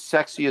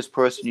sexiest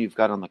person you've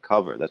got on the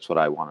cover? That's what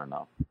I want to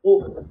know.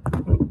 Oh,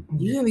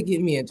 you're going to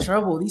get me in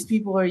trouble. These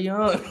people are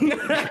young.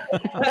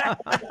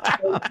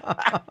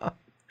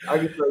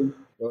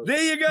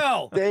 There you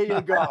go. There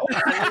you go.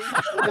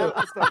 That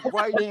was the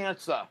right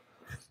answer.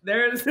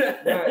 There's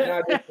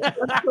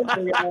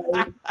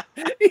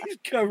he's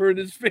covering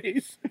his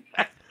face.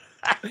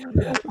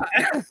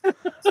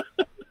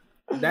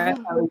 That's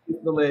how we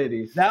get the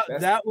ladies.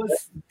 That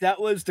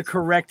was the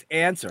correct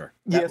answer.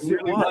 Yes,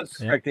 it was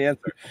the correct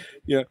answer.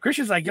 Yeah,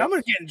 Christian's like, I'm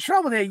gonna get in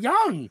trouble. They're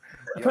young.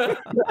 Yeah.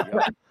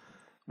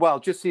 Well,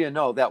 just so you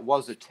know, that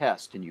was a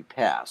test, and you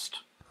passed.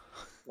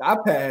 I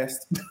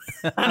passed.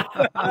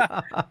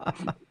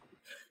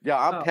 Yeah,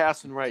 I'm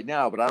passing right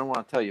now, but I don't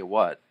want to tell you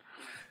what.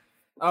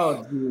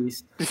 Oh,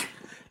 jeez. Is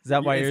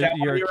that why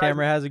your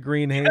camera has a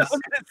green haze? I was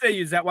going to say,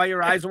 is that why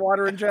your eyes are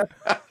watering, Jeff?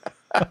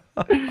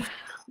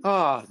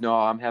 Oh, no,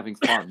 I'm having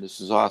fun. This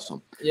is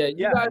awesome. Yeah,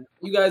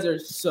 you guys are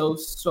so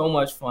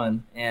much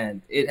fun,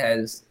 and it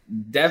has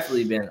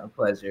definitely been a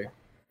pleasure.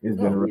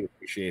 We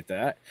appreciate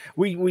that.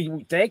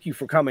 We thank you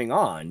for coming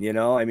on. You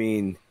know, I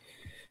mean,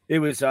 it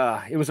was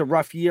a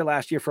rough year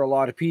last year for a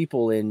lot of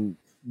people, and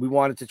we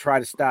wanted to try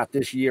to start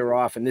this year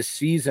off and this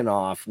season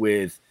off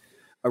with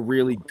a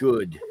really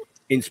good,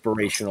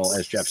 inspirational,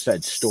 as Jeff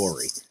said,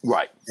 story.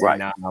 Right.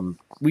 And,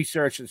 we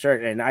searched,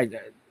 and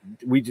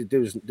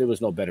there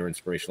was no better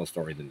inspirational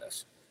story than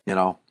this. You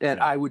know,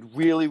 and I would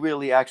really,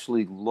 really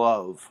actually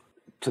love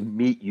to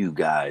meet you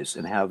guys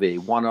and have a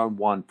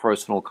one-on-one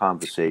personal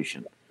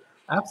conversation.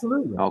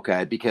 Absolutely.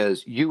 Okay,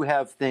 because you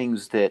have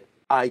things that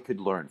I could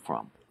learn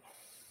from.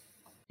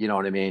 You know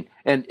what I mean?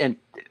 And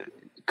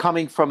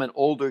coming from an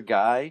older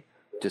guy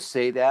to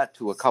say that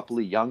to a couple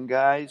of young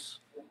guys,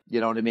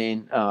 you know what I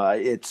mean?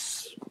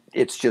 It's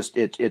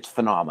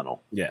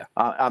phenomenal. Yeah.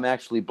 I'm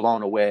actually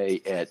blown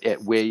away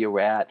at where you're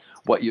at,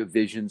 what your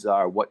visions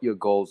are, what your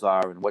goals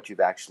are, and what you've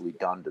actually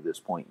done to this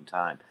point in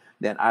time.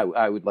 Then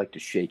I would like to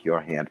shake your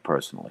hand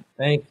personally.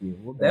 Thank you.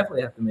 We'll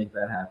definitely have to make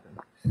that happen.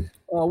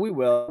 Oh, we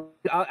will.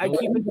 I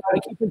keep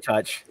in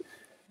touch.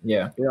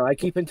 Yeah. You know, I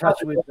keep in touch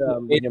with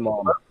your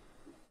mom.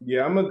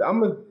 Yeah,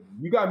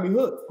 you got me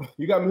hooked.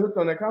 You got me hooked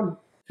on that comic.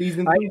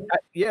 Season 2.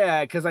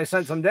 Yeah, because I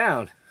sent some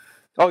down.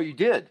 Oh, you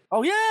did?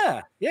 Oh,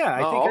 yeah. Yeah.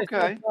 I think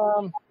okay. I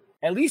sent,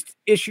 at least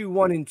issue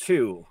 1 and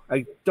 2.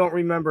 I don't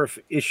remember if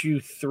issue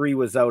 3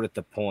 was out at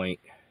the point.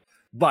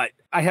 But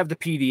I have the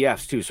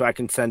PDFs too, so I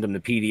can send them the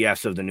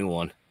PDFs of the new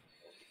one.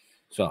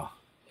 So,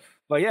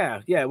 but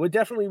yeah, we're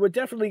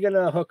definitely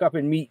gonna hook up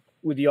and meet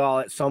with y'all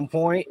at some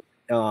point.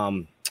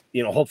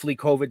 You know, hopefully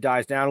COVID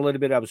dies down a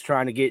little bit. I was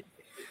trying to get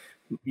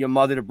your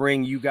mother to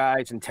bring you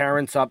guys and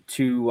Terrence up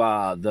to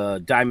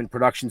the Diamond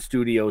Production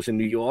Studios in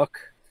New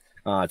York.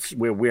 It's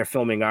where we're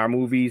filming our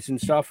movies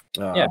and stuff.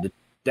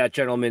 That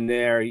gentleman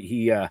there,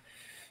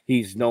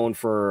 he's known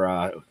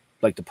for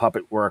like the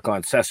puppet work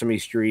on Sesame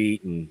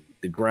Street and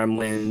the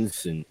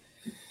Gremlins, and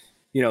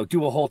you know,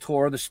 do a whole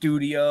tour of the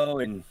studio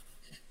and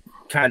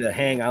kind of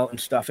hang out and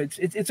stuff.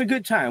 It's a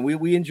good time.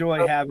 We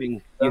enjoy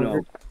having,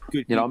 good.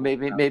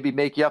 Maybe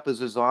make you up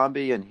as a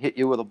zombie and hit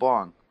you with a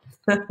bong.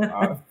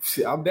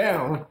 I'm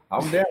down.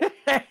 I'm down.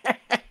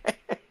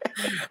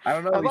 I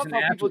don't know. I love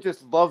how people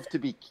just love to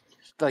be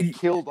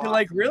killed. You're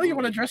like, really? You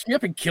want to dress me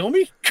up and kill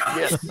me?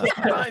 Yes,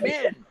 I'm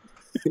in.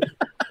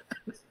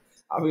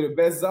 I'll be the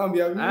best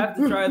zombie I've I have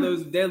to try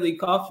those deadly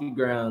coffee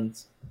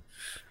grounds.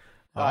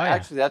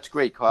 Actually, that's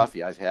great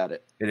coffee. I've had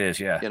it. It is,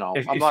 yeah.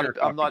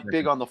 I'm not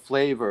big on the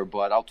flavor,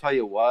 but I'll tell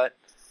you what.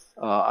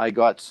 I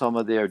got some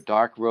of their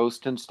dark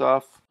roast and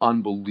stuff.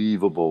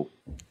 Unbelievable.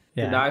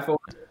 Yeah.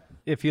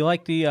 If you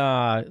like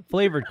the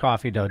flavored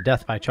coffee, though,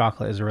 Death by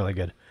Chocolate is really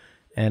good.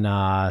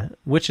 And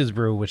Witch's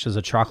Brew, which is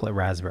a chocolate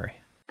raspberry.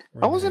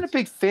 I wasn't a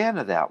big fan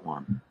of that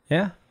one.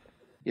 Yeah.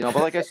 But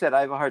like I said,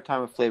 I have a hard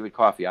time with flavored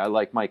coffee. I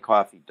like my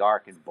coffee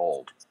dark and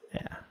bold.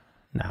 Yeah.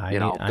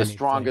 The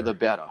stronger the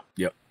better.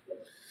 Yep.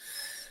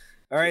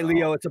 All right,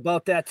 Leo, it's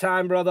about that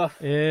time, brother.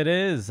 It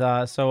is.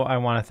 So I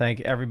want to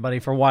thank everybody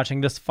for watching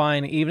this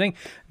fine evening.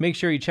 Make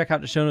sure you check out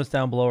the show notes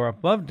down below or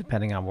above,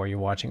 depending on where you're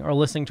watching or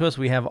listening to us.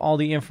 We have all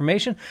the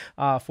information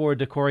for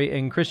Decory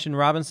and Christian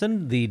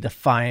Robinson, the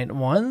Defiant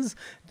Ones.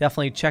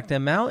 Definitely check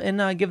them out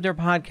and give their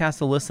podcast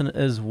a listen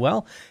as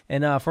well.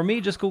 And for me,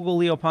 just Google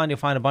Leo Pond. You'll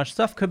find a bunch of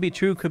stuff. Could be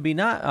true, could be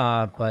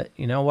not. But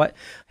you know what?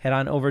 Head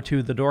on over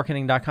to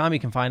thedorkening.com. You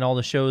can find all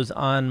the shows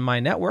on my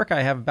network.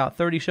 I have about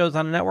 30 shows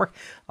on the network.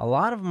 A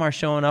lot of them are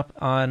showing up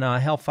on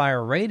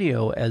Hellfire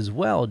Radio as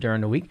well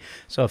during the week.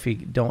 So if you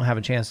don't have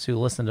a chance to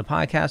listen to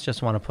podcasts,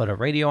 just want to put a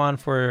radio on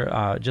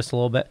for just a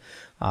little bit,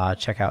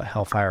 check out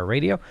Hellfire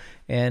Radio.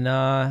 And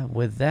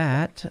with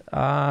that,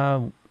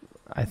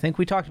 I think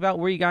we talked about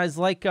where you guys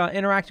like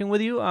interacting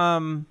with you.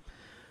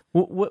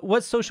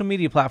 What social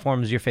media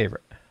platform is your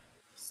favorite?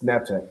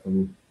 Snapchat for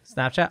me.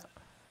 Snapchat?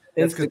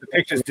 That's because the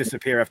pictures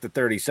disappear after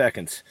 30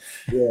 seconds.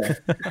 Yeah.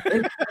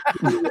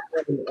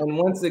 And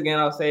once again,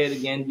 I'll say it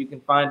again. You can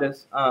find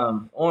us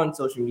on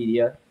social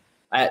media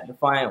at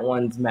Defiant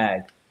Ones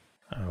Mag.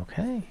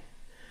 Okay.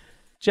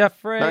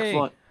 Jeffrey.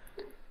 Excellent.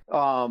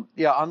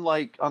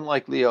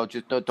 Unlike Leo,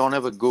 just don't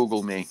ever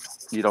Google me.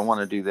 You don't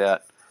want to do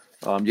that.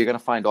 You're going to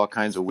find all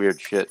kinds of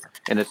weird shit.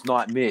 And it's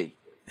not me.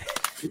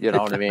 You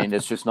know what I mean?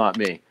 It's just not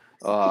me.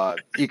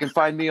 You can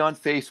find me on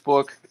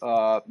Facebook.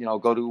 Go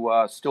to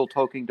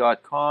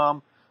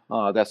stilltoking.com.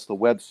 That's the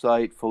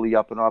website, fully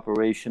up and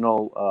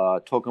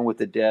operational. Token with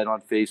the Dead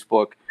on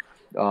Facebook.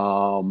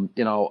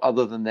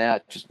 Other than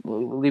that, just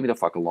leave me the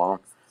fuck alone.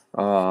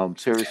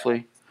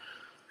 Seriously.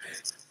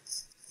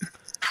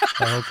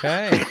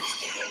 Okay.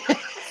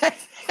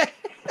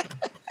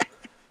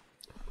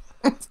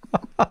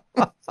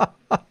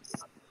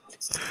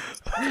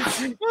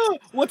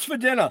 What's for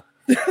dinner?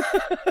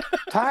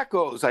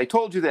 Tacos. I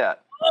told you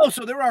that. Oh,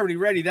 so they're already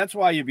ready. That's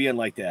why you're being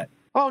like that.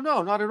 Oh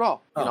no, not at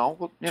all.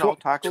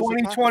 Tacos.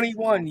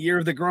 2021, year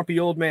of the grumpy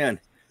old man.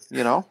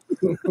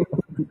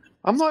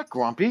 I'm not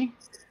grumpy.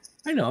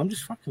 I know. I'm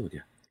just fucking with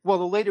you. Well,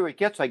 the later it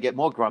gets, I get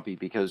more grumpy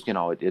because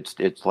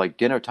it's like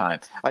dinner time.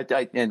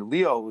 And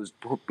Leo was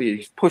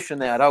pushing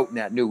that out in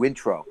that new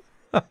intro.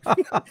 You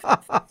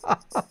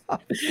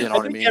know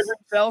what I mean? Everyone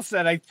else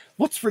said,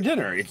 "What's for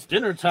dinner? It's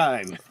dinner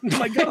time."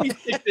 My God,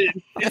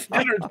 it's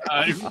dinner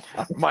time.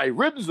 My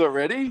ribs are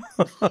ready.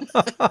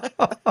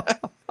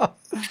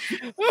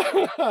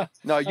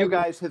 No, you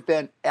guys have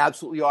been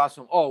absolutely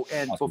awesome. Oh,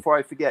 and before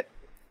I forget,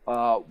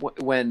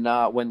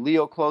 when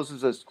Leo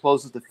closes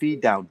the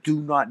feed down, do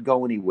not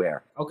go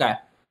anywhere. Okay.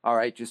 All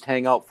right, just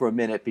hang out for a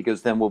minute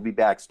because then we'll be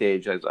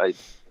backstage. A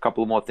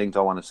couple of more things I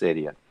want to say to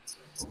you.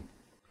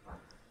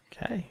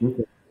 Okay.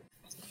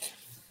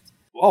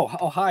 Oh,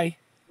 hi.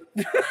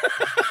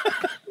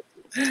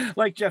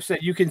 Like Jeff said,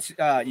 you can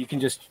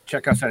just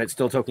check us out at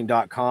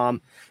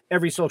stilltoking.com.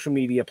 Every social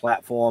media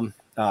platform,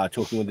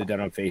 Toking with the Dead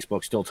on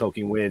Facebook, Still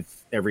Toking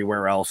with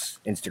everywhere else,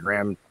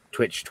 Instagram,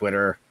 Twitch,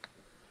 Twitter,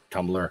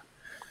 Tumblr,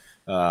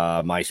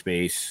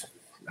 MySpace,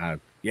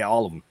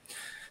 all of them.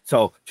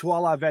 So to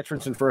all our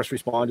veterans and first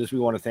responders, we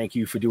want to thank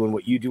you for doing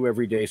what you do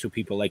every day so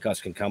people like us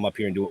can come up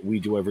here and do what we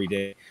do every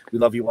day. We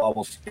love you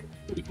all.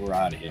 We're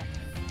out of here.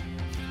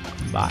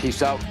 Bye.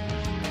 Peace out.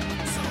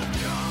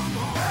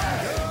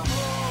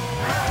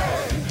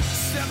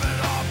 Step it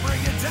up,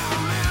 bring it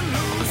down and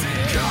lose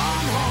it.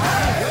 Come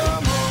on.